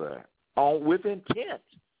each other with intent,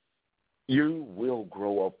 you will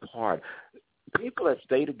grow apart. People that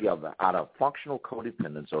stay together out of functional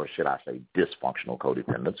codependence, or should I say dysfunctional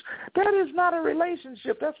codependence, that is not a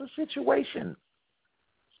relationship. That's a situation.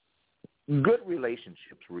 Good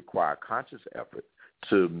relationships require conscious effort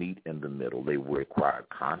to meet in the middle. They require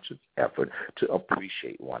conscious effort to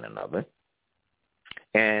appreciate one another.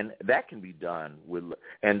 And that can be done with,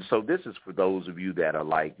 and so this is for those of you that are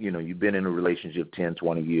like, you've been in a relationship 10,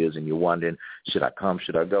 20 years and you're wondering, should I come,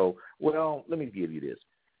 should I go? Well, let me give you this.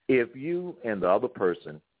 If you and the other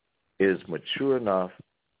person is mature enough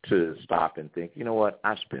to stop and think, you know what,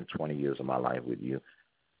 I spent 20 years of my life with you.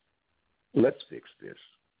 Let's fix this.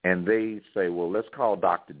 And they say, well, let's call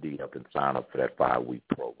Dr. D up and sign up for that 5-week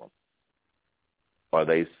program. Or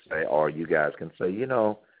they say, or you guys can say,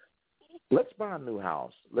 let's buy a new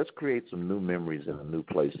house. Let's create some new memories in a new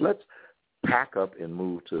place. Let's pack up and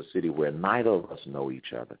move to a city where neither of us know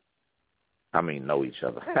each other. Know each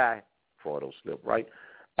other. Photo slip, right?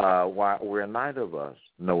 Where neither of us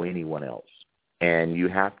know anyone else. And you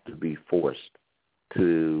have to be forced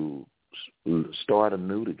to start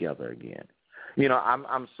anew together again.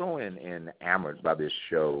 I'm so enamored by this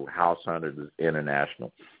show, House Hunters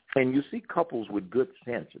International. And you see couples with good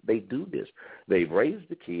sense. They do this. They've raised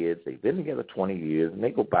the kids. They've been together 20 years, and they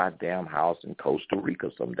go buy a damn house in Costa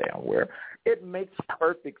Rica some damn where. It makes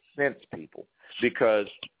perfect sense, people, because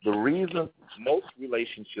the reason most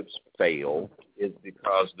relationships fail is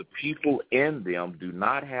because the people in them do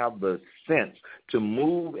not have the sense to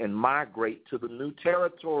move and migrate to the new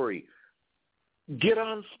territory. Get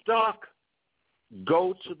unstuck.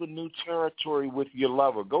 Go to the new territory with your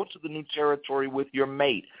lover. Go to the new territory with your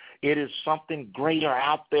mate. It is something greater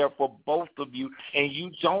out there for both of you, and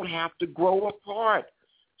you don't have to grow apart.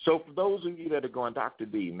 So for those of you that are going, Dr.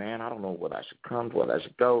 D, man, I don't know what I should come, what I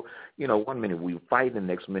should go. 1 minute we fight, the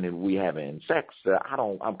next minute we having sex.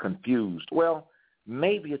 I'm confused. Well,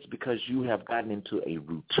 maybe it's because you have gotten into a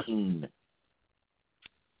routine.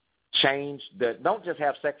 Change that. Don't just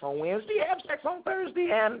have sex on Wednesday. Have sex on Thursday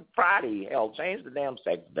and Friday. Hell, change the damn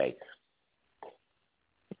sex day.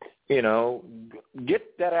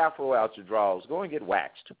 Get that afro out your drawers. Go and get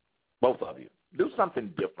waxed, both of you. Do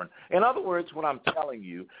something different. In other words, what I'm telling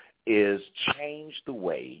you is change the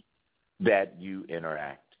way that you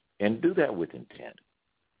interact, and do that with intent.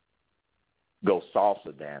 Go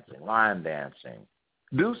salsa dancing, line dancing.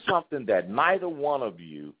 Do something that neither one of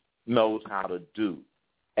you knows how to do.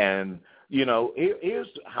 And, here's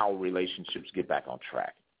how relationships get back on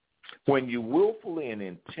track. When you willfully and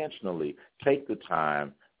intentionally take the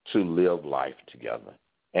time to live life together.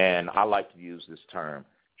 And I like to use this term,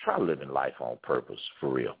 try living life on purpose, for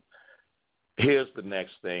real. Here's the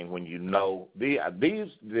next thing when the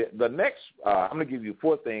next, I'm going to give you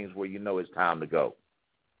 4 things where it's time to go.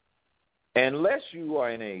 Unless you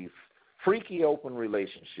are in a freaky open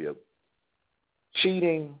relationship,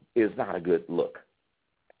 cheating is not a good look.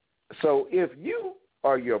 So if you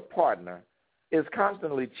or your partner is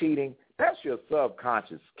constantly cheating, that's your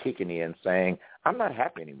subconscious kicking in saying, I'm not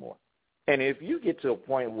happy anymore. And if you get to a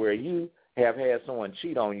point where you have had someone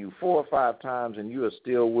cheat on you 4 or 5 times and you are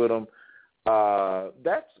still with them,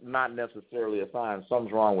 that's not necessarily a sign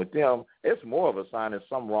something's wrong with them. It's more of a sign there's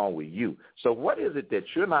something wrong with you. So what is it that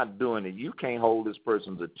you're not doing that you can't hold this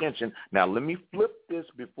person's attention? Now, let me flip this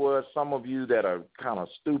before some of you that are kind of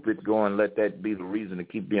stupid go and let that be the reason to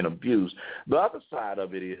keep being abused. The other side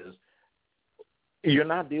of it is you're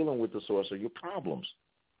not dealing with the source of your problems.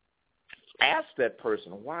 Ask that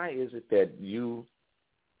person, why is it that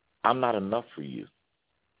I'm not enough for you?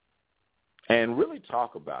 And really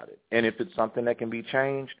talk about it. And if it's something that can be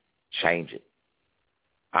changed, change it.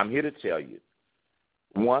 I'm here to tell you,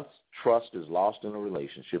 once trust is lost in a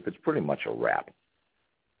relationship, it's pretty much a wrap.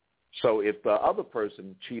 So if the other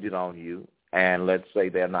person cheated on you and let's say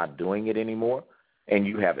they're not doing it anymore and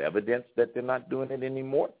you have evidence that they're not doing it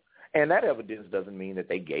anymore, and that evidence doesn't mean that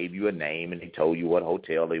they gave you a name and they told you what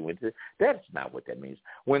hotel they went to. That's not what that means.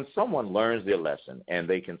 When someone learns their lesson and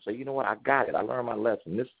they can say, you know what, I got it. I learned my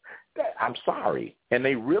lesson. I'm sorry. And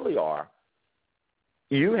they really are.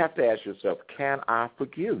 You have to ask yourself, can I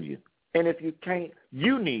forgive you? And if you can't,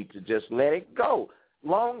 you need to just let it go.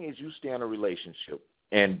 Long as you stay in a relationship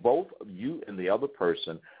and both you and the other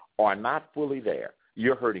person are not fully there,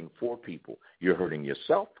 you're hurting 4 people. You're hurting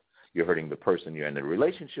yourself. You're hurting the person you're in a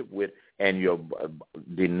relationship with, and you're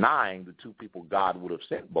denying the 2 people God would have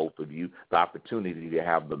sent both of you the opportunity to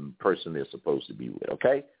have the person they're supposed to be with,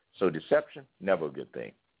 okay? So deception, never a good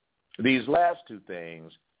thing. These last 2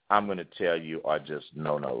 things I'm going to tell you are just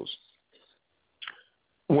no-nos.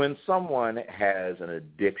 When someone has an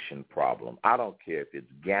addiction problem, I don't care if it's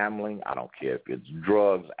gambling, I don't care if it's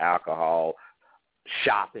drugs, alcohol,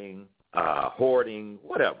 shopping, hoarding,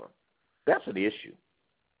 whatever, that's an issue.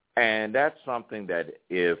 And that's something that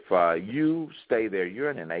if you stay there, you're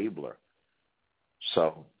an enabler.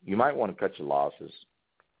 So you might want to cut your losses.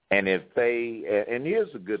 And and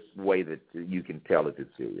here's a good way that you can tell if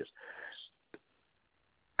it's serious.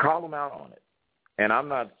 Call them out on it And I'm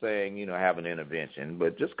not saying, have an intervention,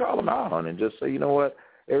 but just call them out on it and just say, you know what,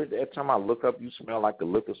 every time I look up, you smell like the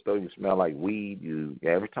liquor store, you smell like weed.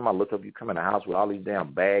 Every time I look up, you come in the house with all these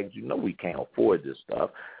damn bags. We can't afford this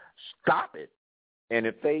stuff. Stop it. And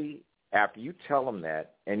if after you tell them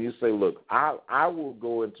that and you say, look, I will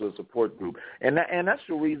go into a support group, and that's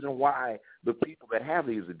the reason why the people that have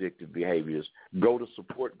these addictive behaviors go to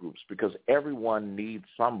support groups, because everyone needs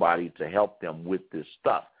somebody to help them with this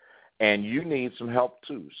stuff. And you need some help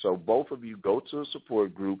too. So both of you go to a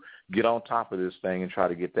support group, get on top of this thing, and try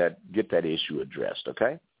to get that issue addressed,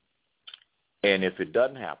 okay? And if it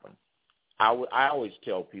doesn't happen, I always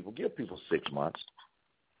tell people, give people 6 months.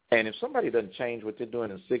 And if somebody doesn't change what they're doing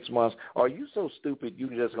in 6 months, are you so stupid you're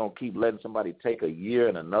just going to keep letting somebody take a year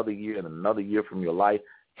and another year and another year from your life?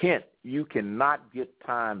 Hint, you cannot get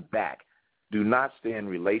time back. Do not stay in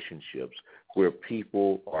relationships where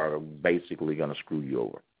people are basically going to screw you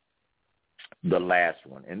over. The last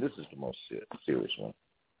one, and this is the most serious one,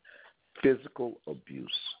 physical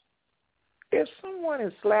abuse. If someone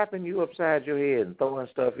is slapping you upside your head and throwing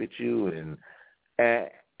stuff at you,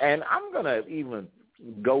 and I'm going to even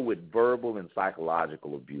go with verbal and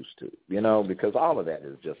psychological abuse too, because all of that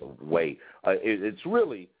is just a way. It's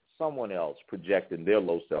really someone else projecting their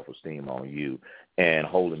low self-esteem on you and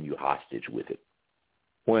holding you hostage with it.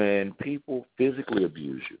 When people physically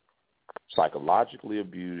abuse you, psychologically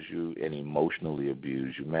abuse you, and emotionally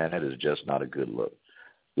abuse you, man, that is just not a good look.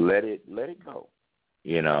 Let it go,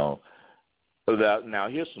 Now,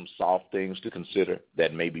 here's some soft things to consider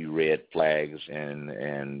that may be red flags,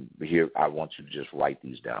 and here I want you to just write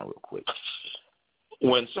these down real quick.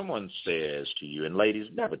 When someone says to you, and ladies,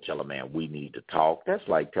 never tell a man we need to talk. That's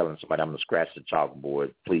like telling somebody I'm going to scratch the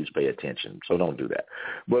chalkboard. Please pay attention. So don't do that.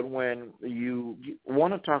 But when you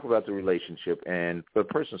want to talk about the relationship and the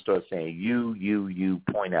person starts saying you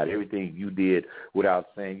point out everything you did without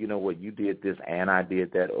saying, you know what, you did this and I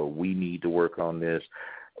did that, or we need to work on this,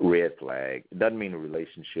 red flag. It doesn't mean the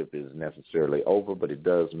relationship is necessarily over, but it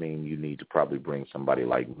does mean you need to probably bring somebody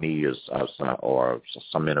like me or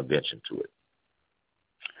some intervention to it.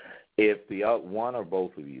 If the one or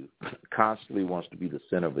both of you constantly wants to be the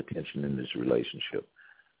center of attention in this relationship,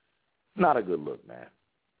 not a good look, man.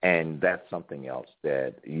 And that's something else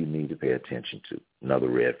that you need to pay attention to. Another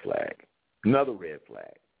red flag. Another red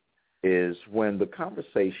flag is when the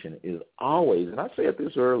conversation is always, and I said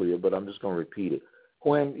this earlier, but I'm just going to repeat it,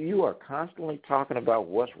 when you are constantly talking about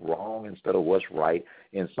what's wrong instead of what's right,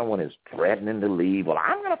 and someone is threatening to leave, well,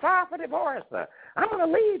 I'm going to file for divorce, I'm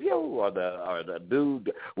going to leave you, or the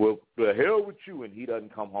dude, well, the hell with you, and he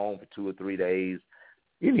doesn't come home for 2 or 3 days,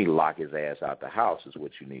 you need to lock his ass out the house is what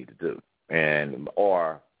you need to do.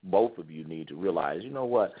 Or both of you need to realize, you know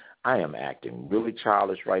what, I am acting really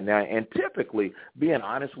childish right now, and typically, being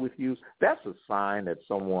honest with you, that's a sign that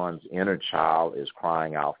someone's inner child is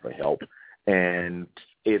crying out for help. And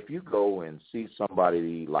if you go and see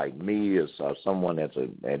somebody like me or someone that's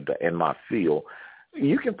in my field,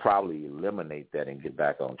 you can probably eliminate that and get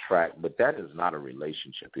back on track. But that is not a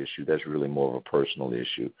relationship issue. That's really more of a personal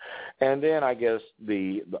issue. And then I guess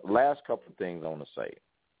the last couple of things I want to say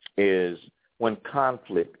is when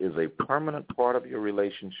conflict is a permanent part of your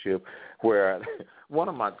relationship, where one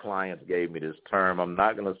of my clients gave me this term. I'm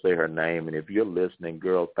not going to say her name. And if you're listening,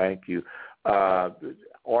 girl, thank you.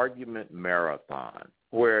 Argument marathon,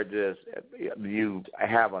 where just you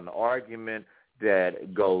have an argument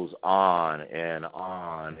that goes on and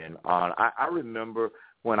on and on. I remember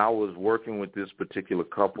when I was working with this particular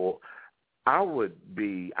couple, I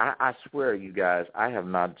swear, you guys, I have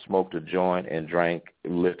not smoked a joint and drank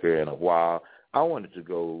liquor in a while. I wanted to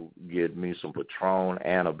go get me some Patron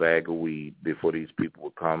and a bag of weed before these people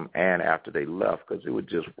would come and after they left, because it would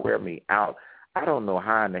just wear me out. I don't know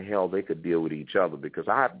how in the hell they could deal with each other, because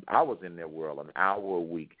I was in their world an hour a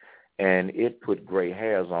week, and it put gray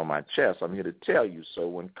hairs on my chest. I'm here to tell you. So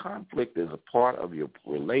when conflict is a part of your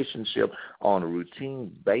relationship on a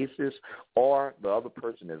routine basis, or the other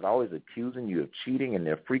person is always accusing you of cheating and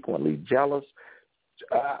they're frequently jealous,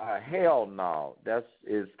 hell no.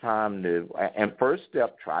 It's time to, and first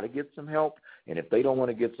step, try to get some help. And if they don't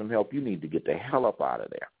want to get some help, you need to get the hell up out of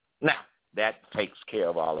there. Now, that takes care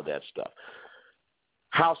of all of that stuff.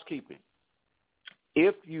 Housekeeping.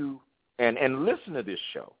 If you and listen to this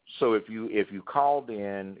show. So if you called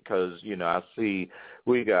in, because I see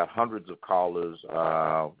we got hundreds of callers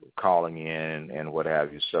calling in and what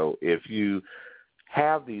have you. So if you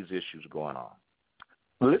have these issues going on,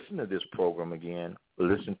 listen to this program again.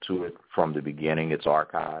 Listen to it from the beginning. It's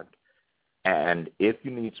archived. And if you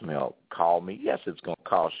need some help, call me. Yes, it's going to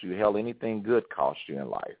cost you. Hell, anything good costs you in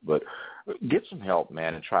life. But get some help,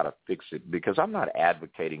 man, and try to fix it, because I'm not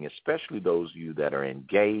advocating, especially those of you that are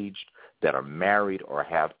engaged, that are married or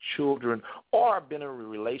have children or have been in a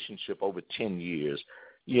relationship over 10 years.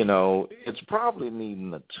 You know, it's probably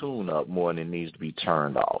needing a tune-up more than it needs to be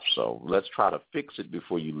turned off. So let's try to fix it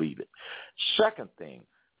before you leave it. Second thing,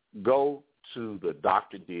 go to the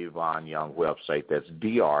Dr. D. Yvonne Young website. That's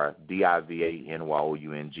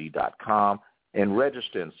DrDivanyoung.com, and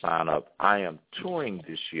register and sign up. I am touring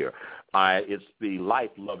this year. It's the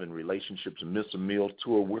Life, Love, and Relationships Miss Emile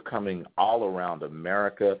Tour. We're coming all around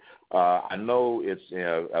America. I know it's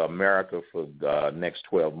America for the next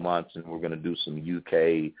 12 months, and we're going to do some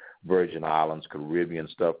UK, Virgin Islands, Caribbean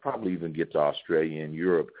stuff, probably even get to Australia and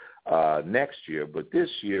Europe next year. But this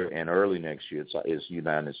year and early next year, it's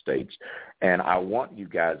United States. And I want you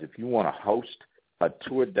guys, if you want to host a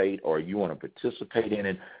tour date or you want to participate in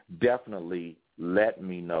it, definitely let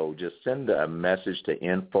me know. Just send a message to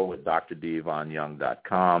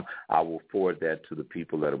info@DrDivanyoung.com. I will forward that to the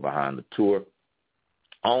people that are behind the tour.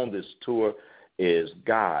 On this tour is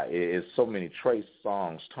so many Trey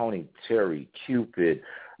Songz, Tony Terry, Cupid,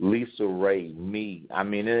 Lisa Ray, me. I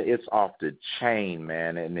mean, it's off the chain,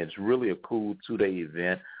 man, and it's really a cool 2-day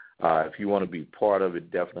event. If you want to be part of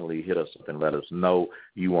it, definitely hit us up and let us know.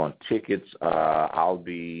 You want tickets, I'll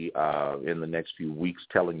be in the next few weeks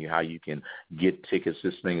telling you how you can get tickets.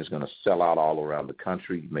 This thing is going to sell out all around the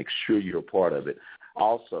country. Make sure you're a part of it.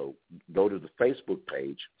 Also, go to the Facebook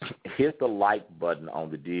page, hit the like button on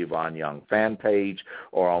the D. Yvonne Young fan page,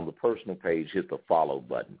 or on the personal page, hit the follow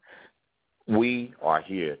button. We are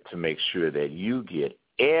here to make sure that you get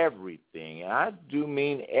everything, and I do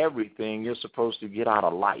mean everything, you're supposed to get out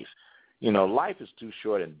of life. You know, life is too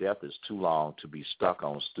short and death is too long to be stuck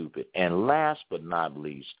on stupid. And last but not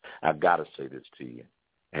least, I've got to say this to you.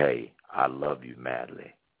 Hey, I love you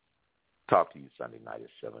madly. Talk to you Sunday night at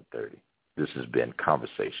 7:30. This has been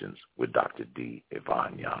Conversations with Dr. D.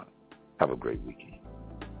 Yvonne Young. Have a great weekend.